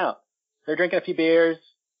hanging out. They're drinking a few beers,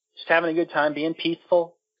 just having a good time, being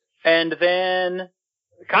peaceful. And then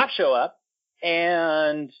the cops show up,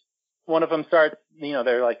 and one of them starts,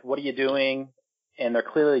 they're like, what are you doing? And they're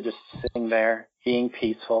clearly just sitting there, being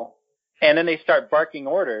peaceful. And then they start barking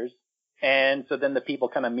orders, and so then the people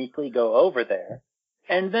kind of meekly go over there.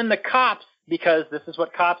 And then the cops, because this is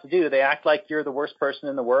what cops do, they act like you're the worst person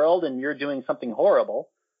in the world and you're doing something horrible,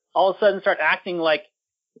 all of a sudden start acting like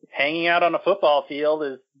hanging out on a football field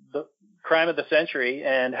is the crime of the century,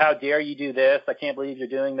 and how dare you do this? I can't believe you're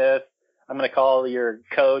doing this. I'm going to call your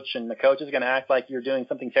coach, and the coach is going to act like you're doing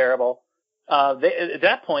something terrible. At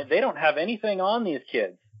that point, they don't have anything on these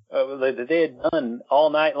kids that they had done all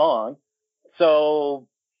night long. So,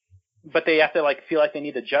 but they have to feel like they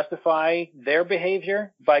need to justify their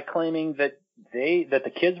behavior by claiming that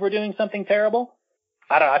the kids were doing something terrible.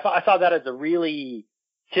 I don't know. I saw that as a really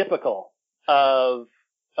typical of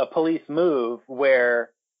a police move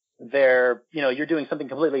where you're doing something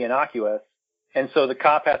completely innocuous. And so the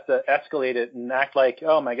cop has to escalate it and act like,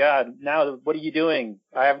 oh my God, now what are you doing?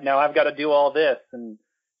 I've got to do all this and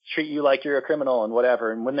treat you like you're a criminal and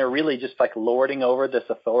whatever. And when they're really just lording over this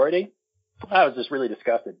authority, I was just really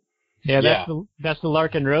disgusted. Yeah, that's the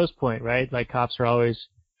Larkin Rose point, right? Like cops are always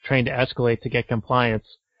trained to escalate to get compliance.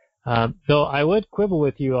 Though I would quibble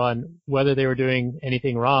with you on whether they were doing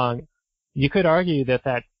anything wrong. You could argue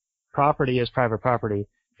that property is private property.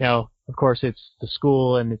 Now, of course, it's the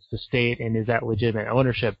school and it's the state, and is that legitimate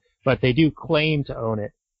ownership? But they do claim to own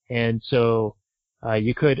it, and so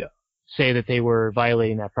you could say that they were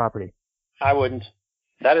violating that property. I wouldn't.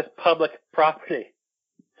 That is public property.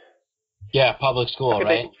 Yeah, public school,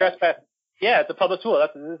 right? Trespass. Yeah, it's a public school.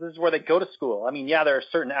 This is where they go to school. I mean, yeah, there are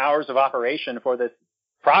certain hours of operation for this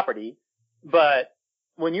property, but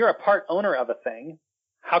when you're a part owner of a thing,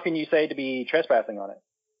 how can you say to be trespassing on it?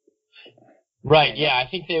 Right. Yeah, I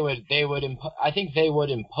think they would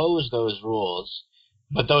impose those rules,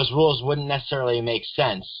 but those rules wouldn't necessarily make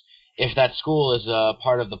sense if that school is a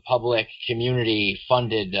part of the public community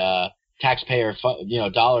funded taxpayer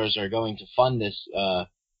dollars are going to fund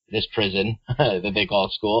this prison that they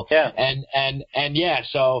call school. Yeah. And yeah,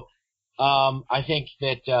 so I think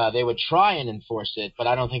that they would try and enforce it, but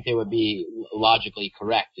I don't think they would be logically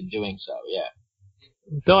correct in doing so. Yeah.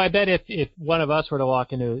 Though I bet if one of us were to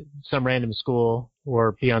walk into some random school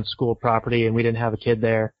or be on school property and we didn't have a kid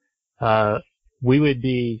there, we would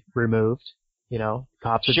be removed.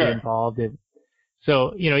 Cops would be involved.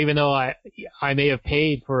 So, even though I may have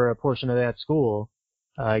paid for a portion of that school,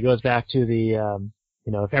 it goes back to the,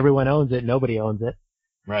 if everyone owns it, nobody owns it.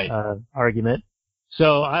 Right. Argument.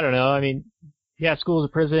 So I don't know. I mean, yeah, school's a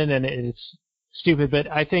prison and it's stupid,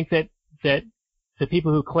 but I think that the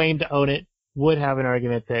people who claim to own it would have an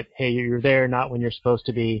argument that, hey, you're there not when you're supposed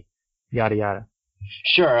to be, yada yada.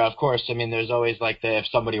 Sure, of course. I mean, there's always if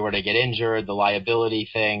somebody were to get injured, the liability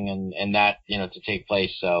thing and that, to take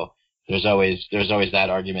place. So there's always that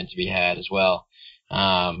argument to be had as well.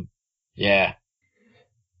 Yeah.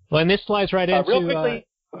 Well, and this slides right into. Real quickly.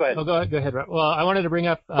 Go ahead. Oh, go ahead. Well, I wanted to bring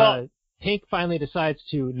up. Pink finally decides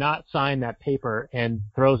to not sign that paper and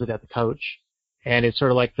throws it at the coach, and it's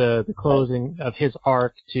sort of like the closing of his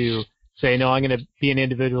arc to say, no, I'm going to be an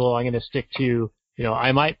individual. I'm going to stick to,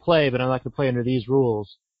 I might play, but I'm not going to play under these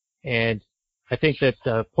rules. And I think that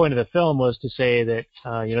the point of the film was to say that,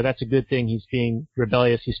 that's a good thing. He's being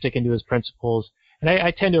rebellious. He's sticking to his principles. And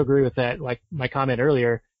I tend to agree with that. Like my comment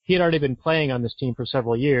earlier, he had already been playing on this team for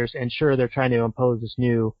several years, and sure, they're trying to impose this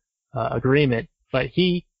new agreement, but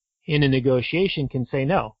he, in a negotiation, can say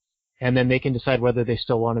no, and then they can decide whether they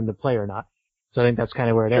still want him to play or not. So I think that's kind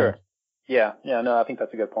of where it ends. Yeah, no, I think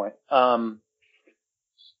that's a good point. Not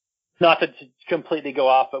to completely go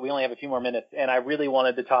off, but we only have a few more minutes, and I really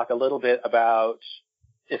wanted to talk a little bit about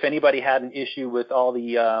if anybody had an issue with all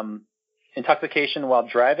the intoxication while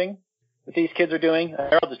driving that these kids are doing.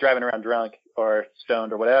 They're all just driving around drunk or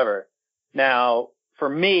stoned or whatever. Now, for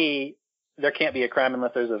me, there can't be a crime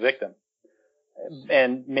unless there's a victim.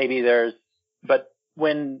 And maybe but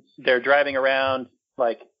when they're driving around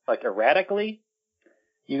like erratically,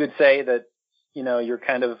 you could say that, you're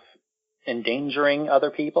kind of endangering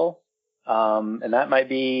other people. And that might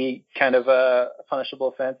be kind of a punishable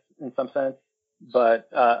offense in some sense. But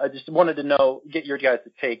I just wanted to get your guys'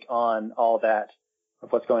 take on all that,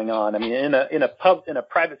 of what's going on. I mean, in a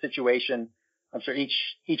private situation, I'm sure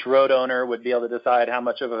each road owner would be able to decide how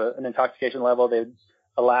much of an intoxication level they'd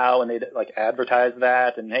allow, and they'd advertise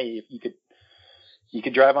that, and hey, if you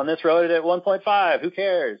could drive on this road at 1.5, who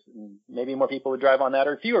cares? And maybe more people would drive on that,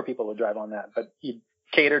 or fewer people would drive on that, but you'd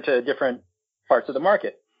cater to different parts of the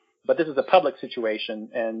market. But this is a public situation,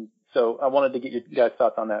 and So I wanted to get your guys'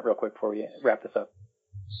 thoughts on that real quick before we wrap this up.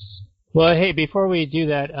 Well, hey, before we do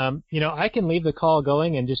that, I can leave the call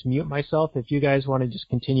going and just mute myself if you guys want to just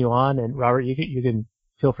continue on. And Robert, you can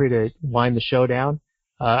feel free to wind the show down.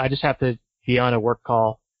 I just have to be on a work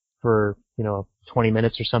call for 20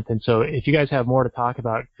 minutes or something. So if you guys have more to talk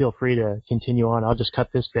about, feel free to continue on. I'll just cut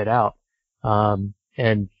this bit out. I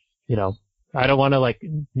don't want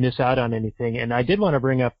to miss out on anything. And I did want to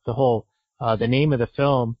bring up the whole the name of the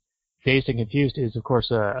film, Dazed and Confused, is of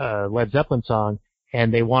course a Led Zeppelin song.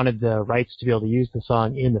 And they wanted the rights to be able to use the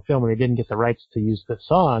song in the film, and they didn't get the rights to use the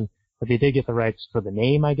song, but they did get the rights for the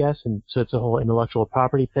name, I guess, and so it's a whole intellectual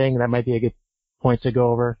property thing. That might be a good point to go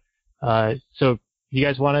over. So you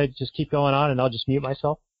guys want to just keep going on, and I'll just mute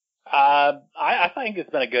myself? I think it's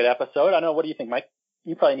been a good episode. I don't know, what do you think, Mike?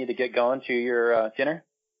 You probably need to get going to your dinner.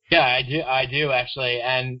 Yeah, I do actually,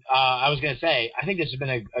 and I was gonna say, I think this has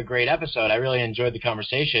been a great episode. I really enjoyed the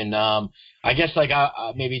conversation. I guess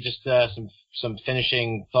maybe just some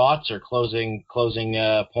finishing thoughts or closing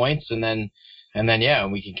points, and then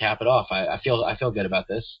we can cap it off. I feel good about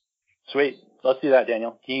this. Sweet, let's do that,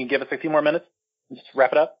 Daniel. Can you give us a few more minutes and just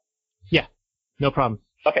wrap it up? Yeah, no problem.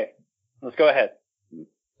 Okay, let's go ahead.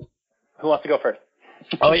 Who wants to go first?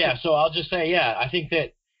 Oh yeah, so I'll just say I think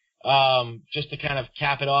that. Just to kind of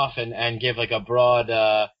cap it off and give a broad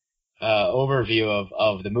overview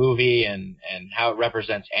of the movie and how it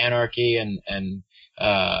represents anarchy and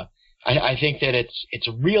I think that it's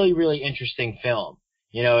a really, really interesting film.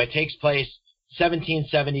 It takes place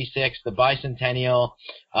 1776, the bicentennial.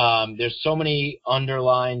 There's so many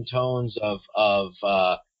underlying tones of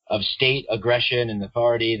state aggression and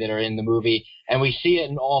authority that are in the movie, and we see it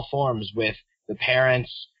in all forms with the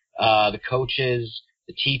parents, the coaches,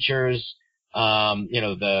 the teachers,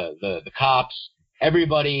 the cops.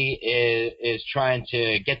 Everybody is trying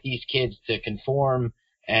to get these kids to conform,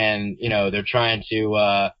 and they're trying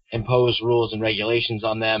to impose rules and regulations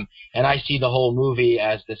on them. And I see the whole movie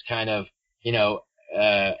as this kind of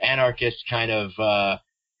anarchist kind of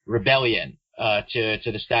rebellion to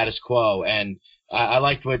the status quo. And I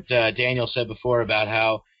liked what Daniel said before about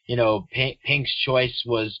how Pink's choice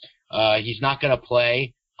was he's not going to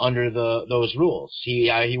play under those rules. He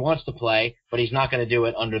wants to play, but he's not going to do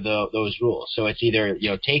it under those rules. So it's either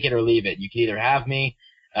take it or leave it. You can either have me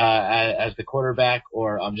as the quarterback,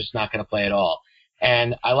 or I'm just not going to play at all.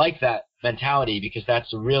 And I like that mentality because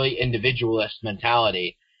that's a really individualist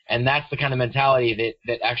mentality, and that's the kind of mentality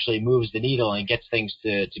that actually moves the needle and gets things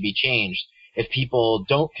to be changed. If people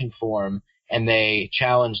don't conform and they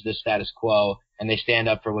challenge the status quo and they stand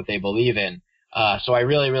up for what they believe in. So I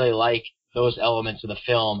really, really like those elements of the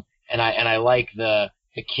film, and I like the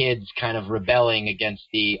kids kind of rebelling against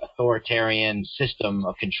the authoritarian system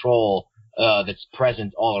of control that's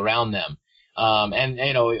present all around them.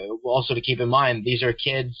 And also to keep in mind, these are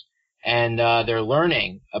kids, and they're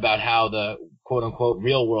learning about how the quote unquote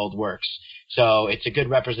real world works. So it's a good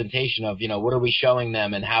representation of what are we showing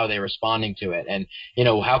them and how they're responding to it, and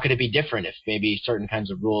how could it be different if maybe certain kinds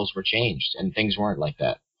of rules were changed and things weren't like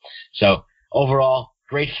that. So overall,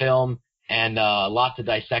 great film. And a lot to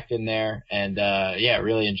dissect in there, and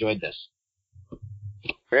really enjoyed this.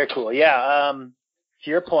 Very cool. Yeah, to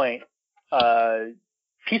your point,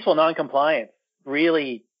 peaceful noncompliance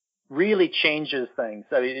really, really changes things.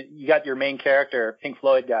 I mean, you got your main character, Pink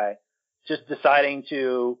Floyd guy, just deciding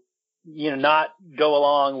to, not go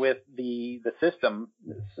along with the system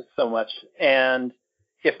so much. And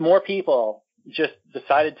if more people just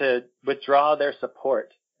decided to withdraw their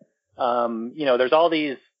support, there's all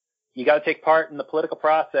these. You got to take part in the political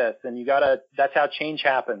process, and that's how change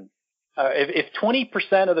happens. If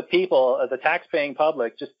 20% of the people, of the tax-paying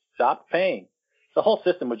public, just stopped paying, the whole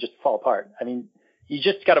system would just fall apart. I mean, you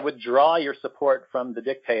just got to withdraw your support from the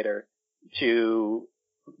dictator to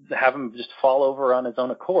have him just fall over on his own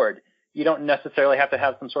accord. You don't necessarily have to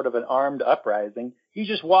have some sort of an armed uprising. You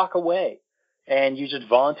just walk away, and you just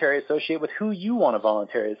voluntarily associate with who you want to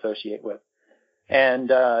voluntarily associate with. And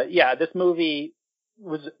this movie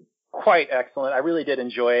was quite excellent. I really did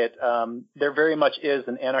enjoy it. There very much is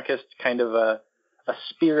an anarchist kind of a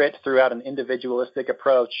spirit throughout an individualistic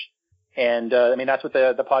approach. And that's what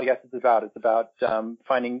the podcast is about. It's about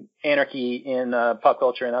finding anarchy in pop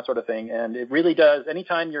culture and that sort of thing. And it really does.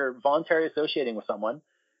 Anytime you're voluntarily associating with someone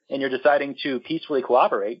and you're deciding to peacefully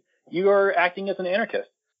cooperate, you are acting as an anarchist.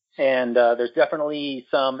 And there's definitely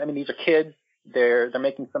these are kids. They're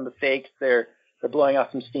making some mistakes. They're blowing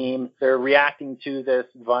off some steam. They're reacting to this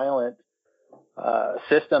violent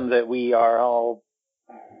system that we are all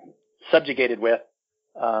subjugated with,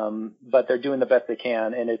 but they're doing the best they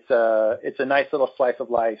can, and it's a nice little slice of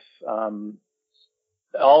life.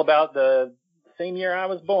 all about the same year I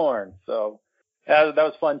was born. So that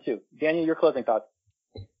was fun too. Daniel, your closing thoughts.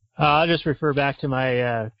 I'll just refer back to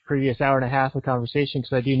my previous hour and a half of conversation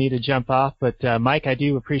because I do need to jump off. But Mike, I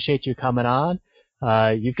do appreciate you coming on.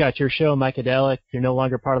 You've got your show, Micadelic. You're no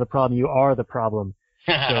longer part of the problem. You are the problem.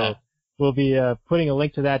 So we'll be putting a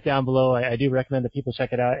link to that down below. I do recommend that people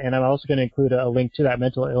check it out. And I'm also going to include a link to that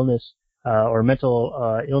mental illness or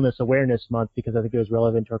mental illness awareness month because I think it was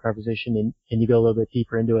relevant to our conversation and you go a little bit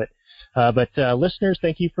deeper into it. But listeners,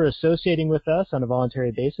 thank you for associating with us on a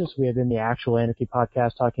voluntary basis. We have been the Actual Anarchy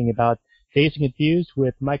podcast talking about Dazed and Confused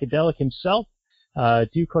with Micadelic himself.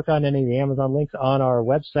 Do click on any of the Amazon links on our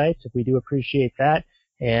website. We do appreciate that.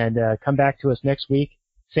 And come back to us next week.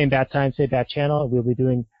 Same bat time, same bat channel. We'll be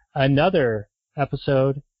doing another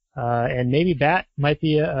episode. And maybe Bat might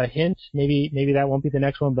be a hint. Maybe that won't be the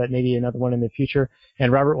next one, but maybe another one in the future.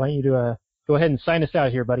 And Robert, why don't you go ahead and sign us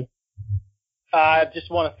out here, buddy? I just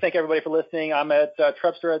want to thank everybody for listening. I'm at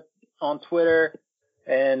Trubster on Twitter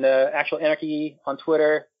and Actual Anarchy on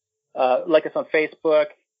Twitter. Like us on Facebook.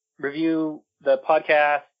 Review the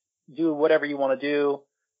podcast. Do whatever you want to do.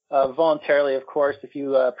 Voluntarily, of course, if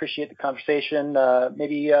you appreciate the conversation.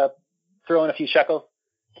 Maybe throw in a few shekels.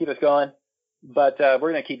 Keep us going. But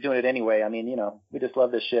we're going to keep doing it anyway. I mean, we just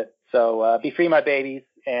love this shit. So be free, my babies,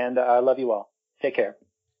 and I love you all. Take care.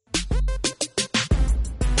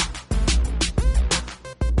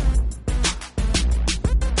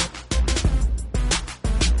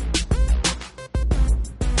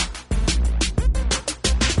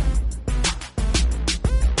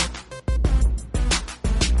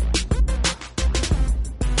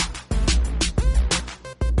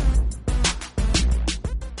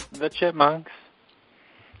 The Chipmunks.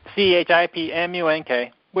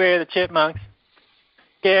 CHIPMUNK. We're the Chipmunks.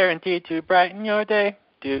 Guaranteed to brighten your day.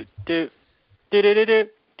 Do do do do do do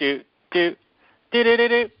do do do do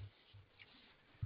do.